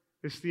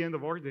 It's the end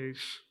of our days.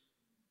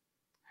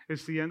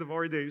 It's the end of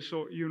our days.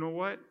 So you know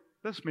what?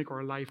 Let's make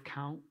our life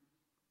count.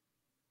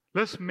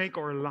 Let's make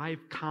our life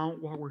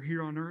count while we're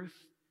here on earth.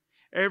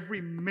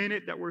 Every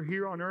minute that we're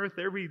here on earth,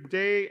 every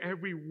day,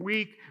 every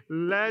week,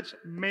 let's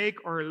make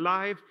our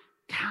life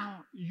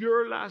count.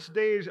 Your last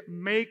days,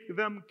 make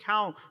them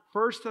count.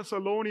 1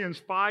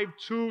 Thessalonians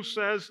 5:2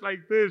 says like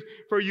this,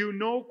 for you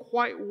know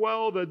quite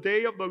well the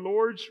day of the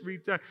Lord's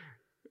return.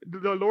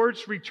 The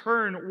Lord's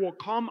return will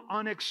come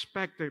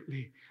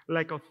unexpectedly,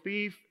 like a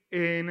thief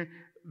in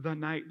the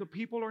night. The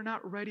people are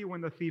not ready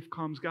when the thief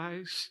comes,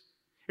 guys.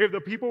 If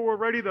the people were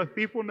ready, the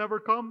thief will never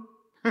come.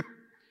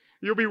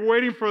 You'll be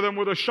waiting for them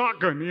with a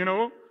shotgun, you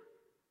know.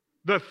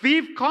 The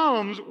thief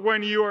comes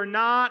when you are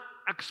not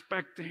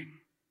expecting.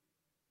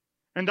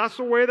 And that's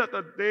the way that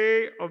the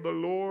day of the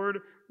Lord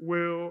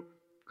will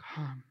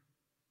come.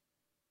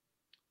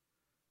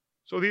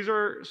 So these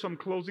are some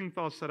closing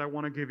thoughts that I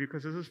want to give you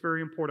because this is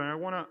very important.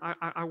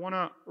 I want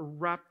to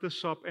wrap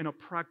this up in a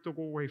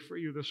practical way for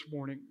you this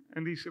morning.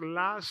 And these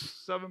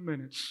last 7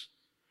 minutes,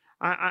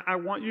 I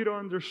want you to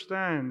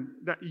understand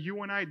that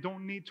you and I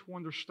don't need to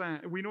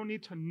understand. We don't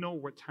need to know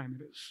what time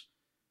it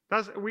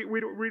is. We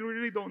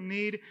really don't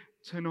need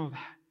to know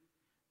that.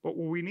 But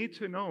what we need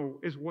to know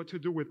is what to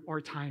do with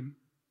our time.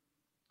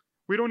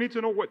 We don't need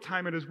to know what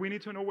time it is. We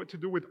need to know what to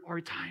do with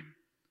our time.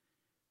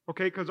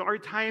 Okay? Because our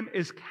time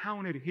is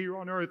counted here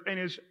on earth and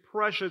is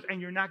precious and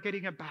you're not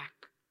getting it back.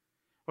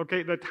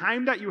 Okay? The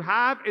time that you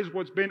have is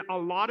what's been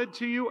allotted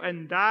to you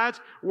and that's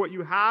what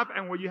you have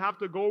and what you have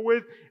to go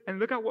with. And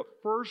look at what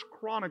 1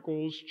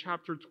 Chronicles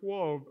chapter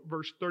 12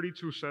 verse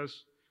 32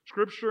 says.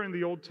 Scripture in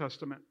the Old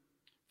Testament.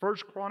 1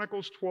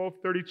 Chronicles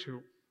 12:32.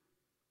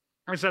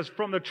 It says,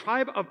 from the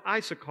tribe of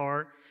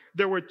Issachar,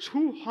 there were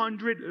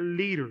 200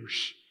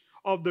 leaders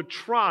of the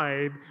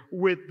tribe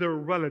with their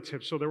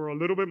relatives. So there were a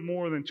little bit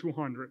more than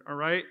 200, all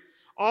right?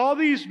 All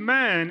these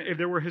men, if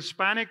they were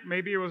Hispanic,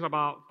 maybe it was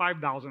about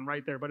 5,000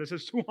 right there, but it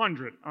says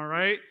 200, all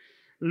right?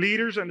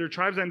 Leaders and their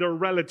tribes and their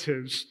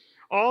relatives.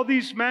 All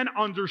these men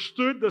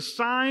understood the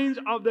signs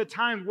of the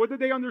times. What did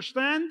they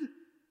understand?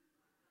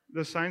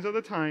 The signs of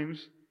the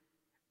times.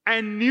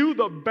 And knew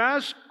the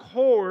best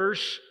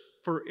course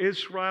for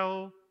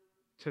Israel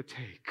to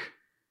take.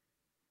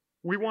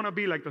 We want to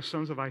be like the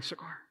sons of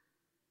Issachar.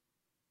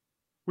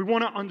 We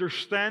want to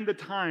understand the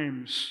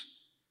times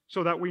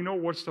so that we know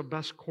what's the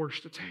best course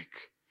to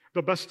take,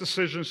 the best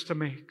decisions to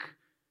make,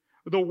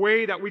 the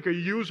way that we could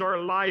use our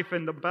life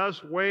in the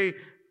best way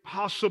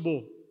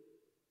possible.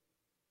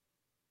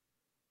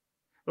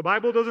 The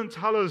Bible doesn't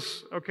tell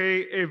us,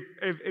 okay,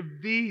 if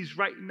these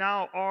right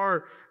now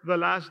are the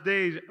last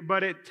days,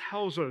 but it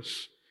tells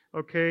us,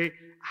 okay,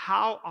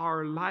 how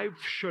our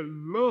life should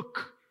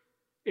look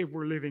if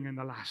we're living in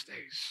the last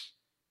days.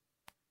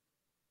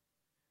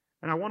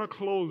 And I want to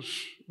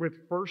close with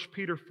 1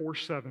 Peter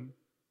 4:7.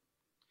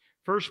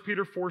 1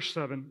 Peter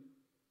 4:7.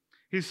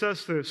 He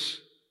says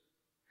this,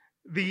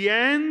 the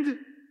end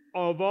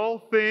of all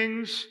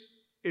things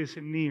is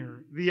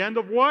near. The end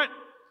of what?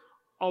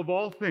 Of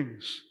all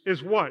things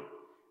is what?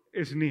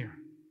 Is near.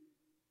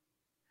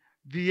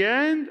 The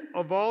end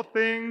of all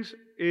things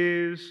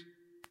is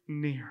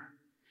near.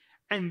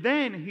 And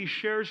then he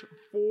shares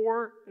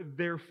 4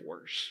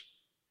 therefores.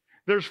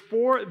 There's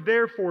 4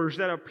 therefores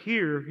that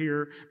appear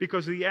here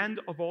because the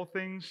end of all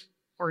things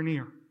are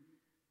near.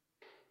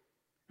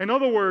 In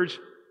other words,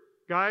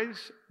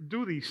 guys,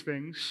 do these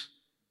things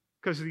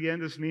because the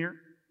end is near.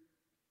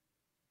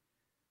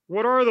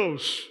 What are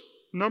those?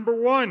 Number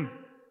 1,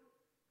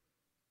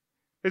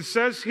 it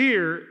says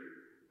here,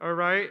 all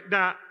right,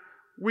 that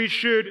we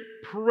should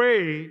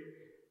pray.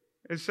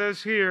 It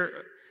says here,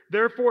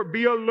 therefore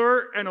be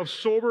alert and of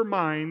sober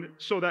mind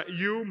so that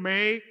you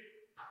may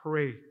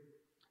pray.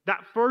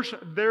 That first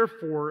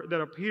therefore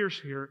that appears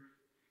here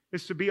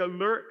is to be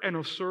alert and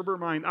of sober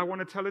mind. I want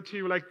to tell it to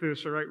you like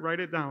this, all right? Write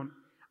it down.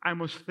 I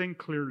must think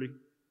clearly.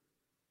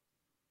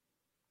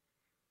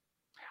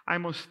 I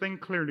must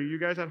think clearly. You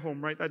guys at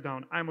home, write that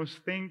down. I must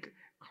think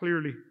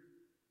clearly.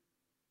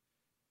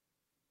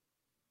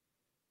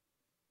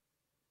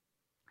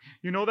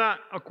 You know that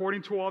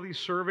according to all these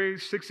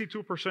surveys,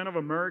 62% of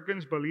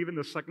Americans believe in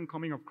the second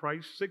coming of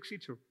Christ.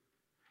 62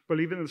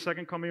 believe in the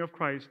second coming of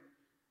Christ.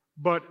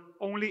 But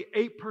only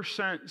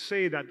 8%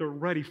 say that they're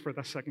ready for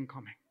the second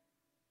coming.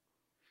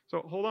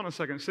 So hold on a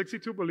second.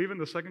 62 believe in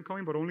the second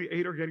coming, but only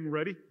 8 are getting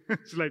ready.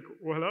 It's like,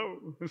 well, hello.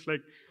 It's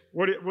like,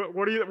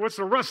 what's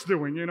the rest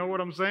doing? You know what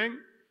I'm saying?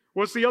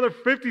 What's the other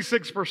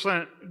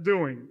 56%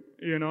 doing?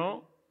 You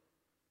know?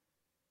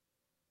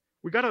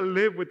 We got to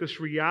live with this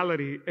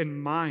reality in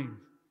mind,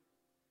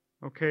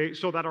 okay,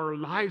 so that our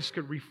lives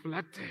could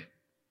reflect it.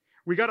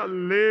 We got to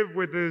live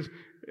with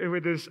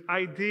this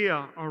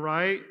idea, all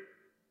right?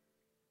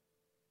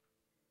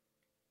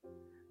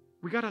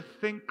 We got to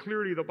think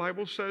clearly. The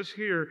Bible says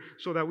here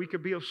so that we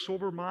could be of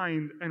sober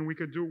mind and we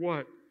could do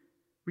what?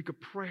 We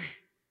could pray.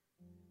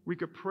 We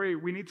could pray.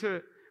 We need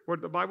to,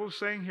 what the Bible is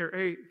saying here,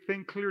 hey,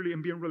 think clearly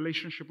and be in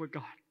relationship with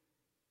God.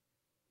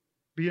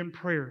 Be in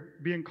prayer.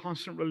 Be in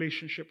constant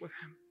relationship with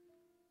Him.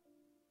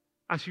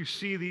 As you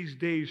see these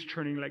days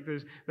turning like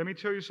this, let me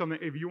tell you something.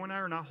 If you and I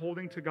are not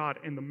holding to God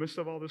in the midst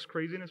of all this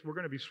craziness, we're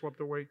going to be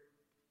swept away.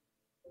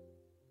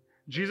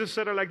 Jesus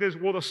said it like this,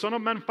 will the Son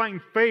of Man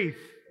find faith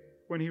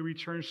when He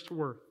returns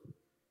to earth?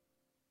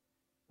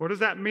 What does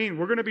that mean?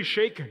 We're going to be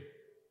shaken.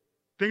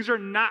 Things are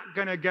not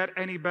going to get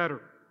any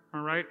better.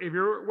 All right? If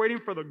you're waiting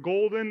for the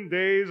golden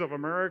days of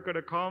America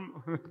to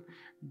come,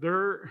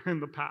 they're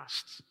in the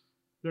past.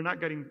 They're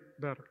not getting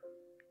better.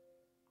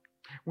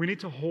 We need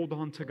to hold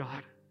on to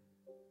God.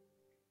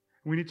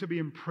 We need to be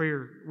in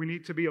prayer. We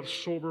need to be of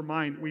sober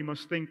mind. We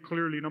must think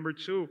clearly. Number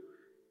 2,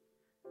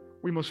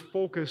 we must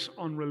focus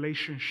on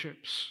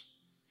relationships.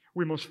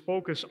 We must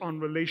focus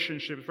on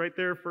relationships. Right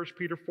there, 1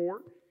 Peter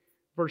 4,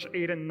 verse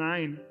 8 and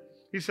 9.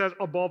 He says,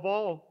 above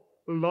all,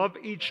 love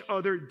each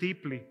other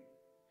deeply,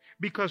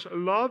 because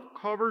love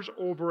covers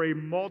over a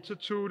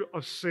multitude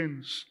of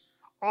sins.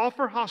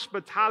 Offer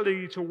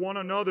hospitality to one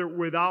another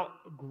without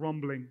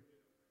grumbling.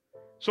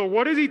 So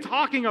what is he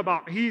talking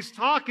about? He's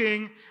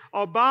talking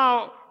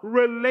about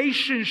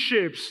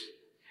relationships.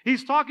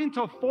 He's talking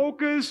to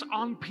focus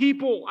on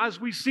people as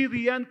we see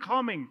the end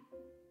coming.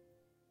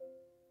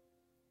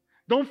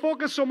 Don't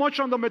focus so much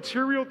on the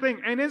material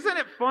thing. And isn't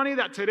it funny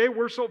that today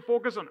we're so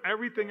focused on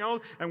everything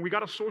else and we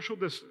got a social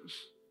distance?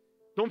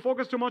 Don't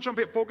focus too much on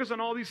people. Focus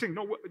on all these things.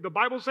 No, the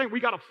Bible's saying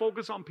we got to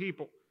focus on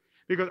people.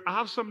 Because I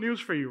have some news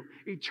for you.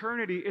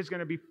 Eternity is going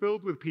to be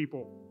filled with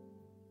people.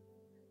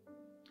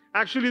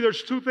 Actually,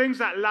 there's 2 things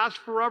that last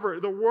forever.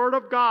 The Word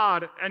of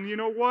God and you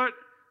know what?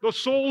 The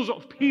souls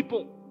of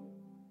people.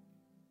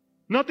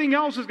 Nothing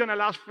else is going to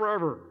last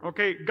forever.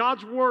 Okay?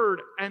 God's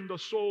Word and the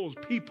souls,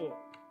 people.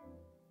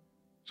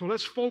 So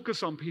let's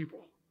focus on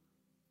people.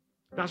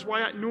 That's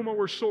why at Numa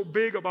we're so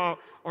big about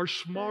our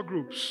small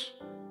groups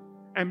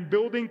and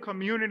building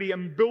community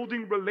and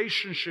building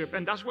relationship.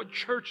 And that's what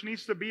church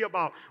needs to be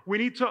about. We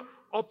need to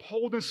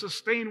uphold and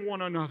sustain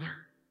one another.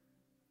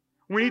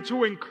 We need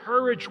to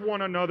encourage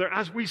one another.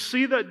 As we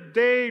see the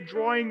day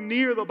drawing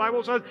near, the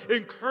Bible says,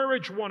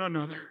 encourage one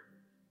another.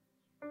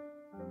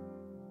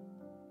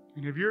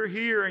 And if you're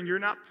here and you're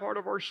not part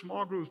of our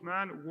small groups,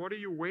 man, what are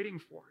you waiting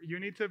for? You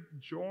need to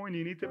join.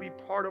 You need to be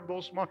part of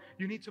those small.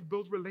 You need to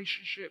build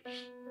relationships.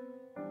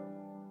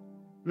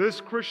 This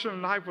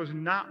Christian life was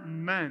not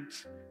meant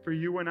for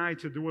you and I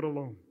to do it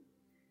alone.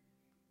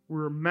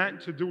 We're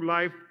meant to do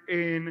life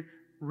in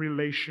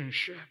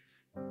relationship.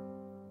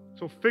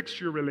 So fix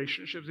your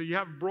relationships. If you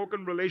have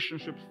broken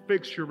relationships,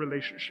 fix your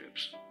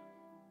relationships.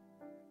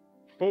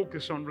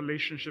 Focus on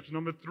relationships.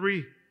 Number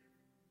 3,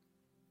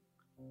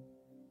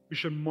 we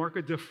should mark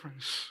a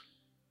difference.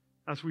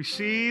 As we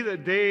see the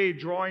day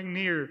drawing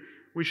near,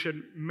 we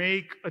should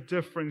make a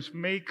difference.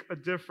 Make a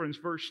difference.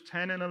 Verse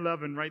 10 and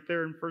 11, right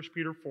there in 1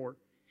 Peter 4.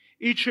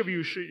 Each of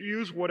you should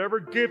use whatever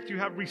gift you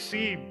have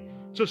received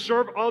to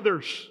serve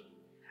others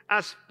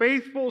as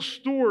faithful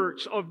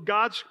stewards of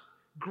God's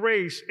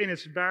grace in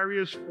its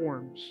various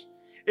forms.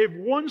 If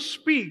one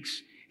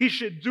speaks, he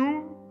should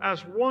do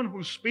as one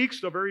who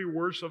speaks the very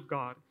words of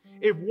God.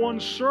 If one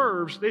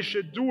serves, they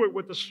should do it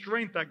with the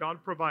strength that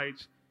God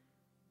provides,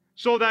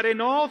 so that in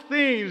all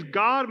things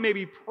God may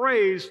be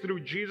praised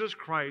through Jesus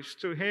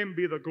Christ. To Him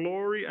be the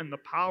glory and the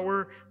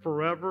power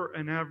forever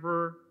and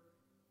ever.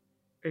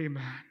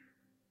 Amen.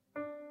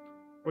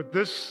 What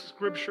this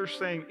scripture is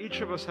saying,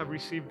 each of us have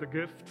received a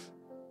gift.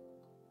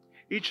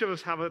 Each of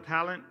us have a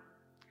talent.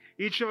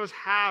 Each of us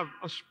have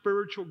a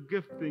spiritual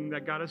gifting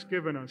that God has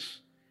given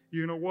us.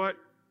 You know what?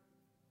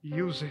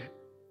 Use it.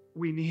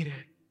 We need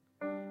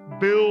it.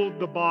 Build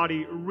the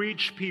body.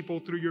 Reach people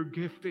through your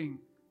gifting.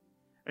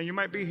 And you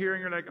might be here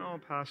and you're like, oh,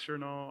 Pastor,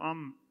 no,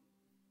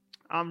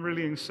 I'm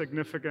really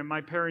insignificant.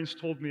 My parents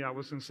told me I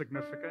was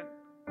insignificant.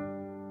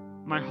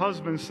 My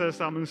husband says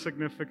I'm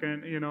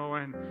insignificant, and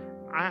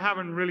I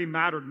haven't really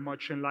mattered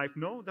much in life.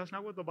 No, that's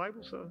not what the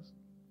Bible says.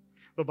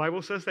 The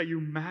Bible says that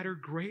you matter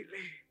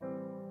greatly.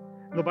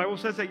 The Bible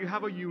says that you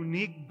have a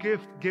unique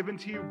gift given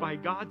to you by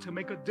God to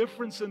make a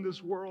difference in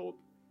this world.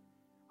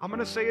 I'm going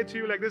to say it to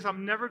you like this.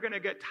 I'm never going to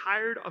get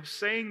tired of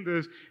saying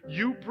this.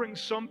 You bring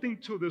something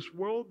to this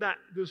world that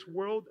this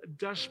world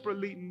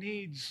desperately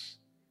needs.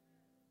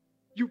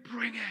 You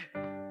bring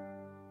it.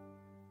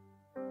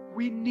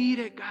 We need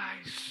it,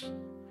 guys.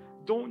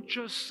 Don't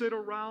just sit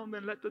around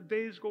and let the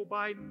days go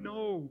by.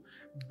 No.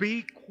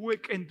 Be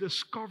quick in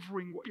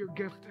discovering what your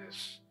gift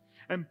is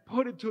and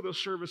put it to the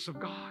service of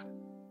God.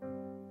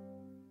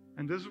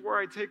 And this is where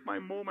I take my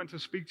moment to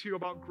speak to you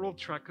about Growth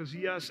Track, because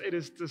yes, it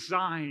is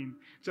designed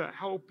to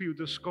help you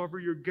discover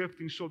your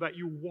gifting so that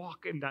you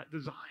walk in that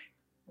design.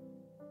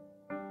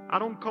 I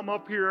don't come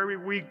up here every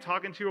week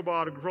talking to you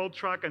about a Growth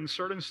Track and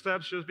certain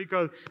steps just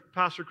because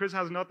Pastor Chris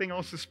has nothing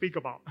else to speak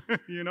about.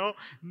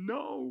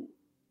 No.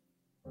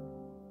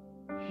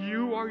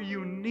 You are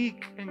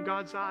unique in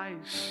God's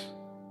eyes.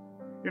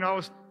 I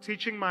was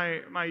teaching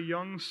my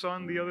young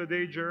son the other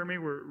day, Jeremy.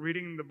 We're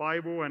reading the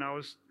Bible, and I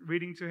was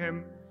reading to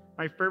him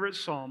my favorite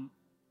Psalm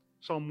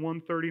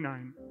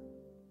 139.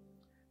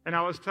 And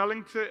I was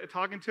talking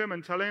to him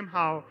and telling him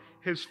how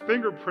his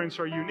fingerprints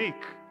are unique.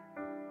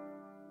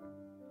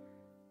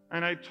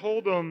 And I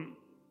told him,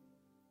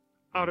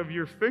 out of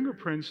your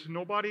fingerprints,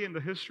 nobody in the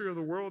history of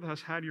the world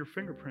has had your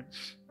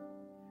fingerprints.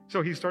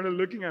 So he started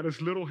looking at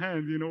his little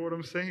hand. You know what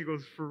I'm saying? He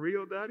goes, for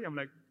real, Daddy? I'm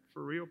like,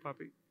 for real,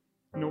 Papi.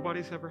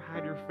 Nobody's ever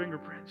had your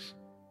fingerprints.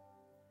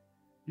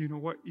 You know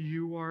what?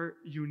 You are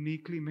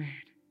uniquely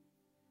made.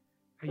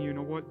 And you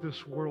know what?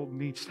 This world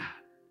needs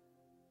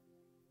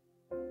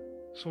that.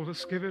 So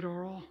let's give it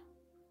our all.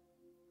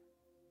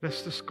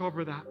 Let's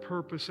discover that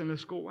purpose and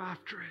let's go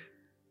after it.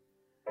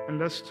 And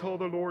let's tell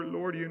the Lord,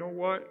 Lord, you know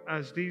what?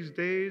 As these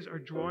days are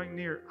drawing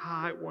near,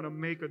 I want to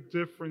make a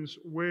difference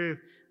with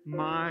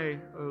my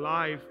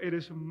life. It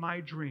is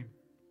my dream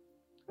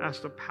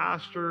as the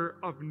pastor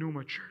of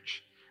Numa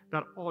Church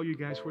that all you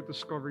guys would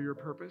discover your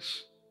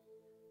purpose.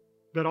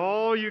 That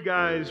all you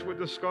guys would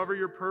discover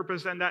your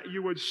purpose and that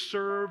you would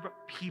serve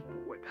people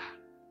with that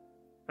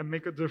and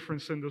make a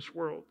difference in this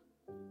world.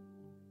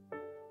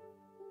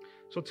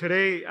 So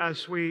today,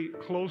 as we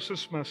close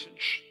this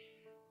message,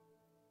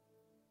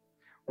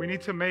 we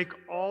need to make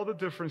all the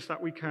difference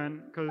that we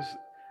can, because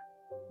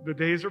the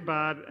days are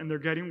bad and they're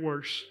getting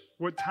worse.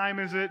 What time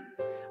is it?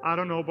 I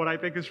don't know, but I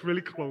think it's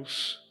really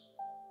close.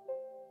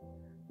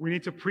 We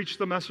need to preach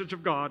the message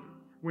of God.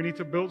 We need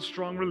to build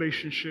strong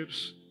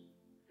relationships.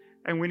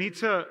 And we need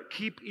to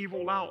keep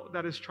evil out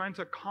that is trying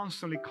to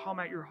constantly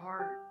come at your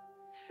heart.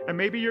 And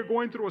maybe you're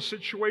going through a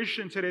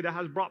situation today that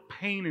has brought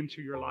pain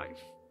into your life.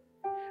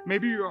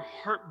 Maybe you're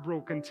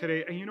heartbroken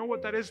today. And you know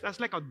what that is? That's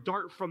like a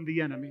dart from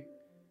the enemy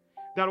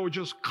that will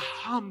just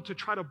come to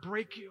try to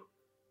break you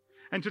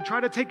and to try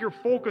to take your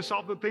focus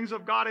off the things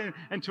of God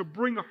and to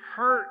bring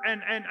hurt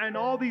and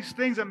all these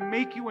things and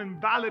make you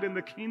invalid in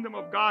the kingdom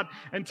of God.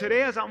 And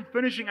today, as I'm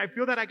finishing, I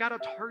feel that I got to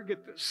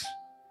target this.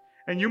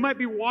 And you might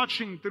be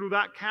watching through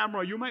that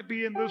camera. You might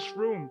be in this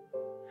room.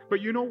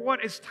 But you know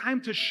what? It's time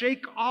to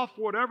shake off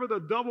whatever the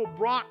devil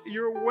brought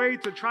your way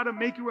to try to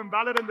make you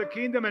invalid in the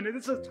kingdom. And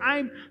it's a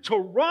time to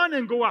run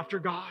and go after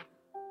God.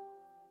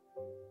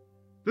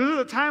 This is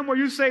a time where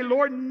you say,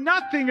 Lord,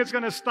 nothing is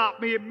going to stop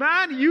me.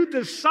 Man, you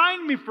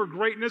designed me for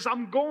greatness.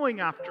 I'm going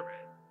after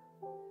it.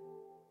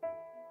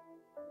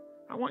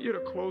 I want you to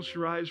close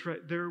your eyes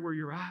right there where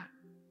you're at.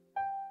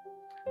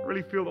 I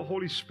really feel the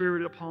Holy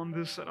Spirit upon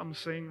this that I'm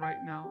saying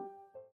right now.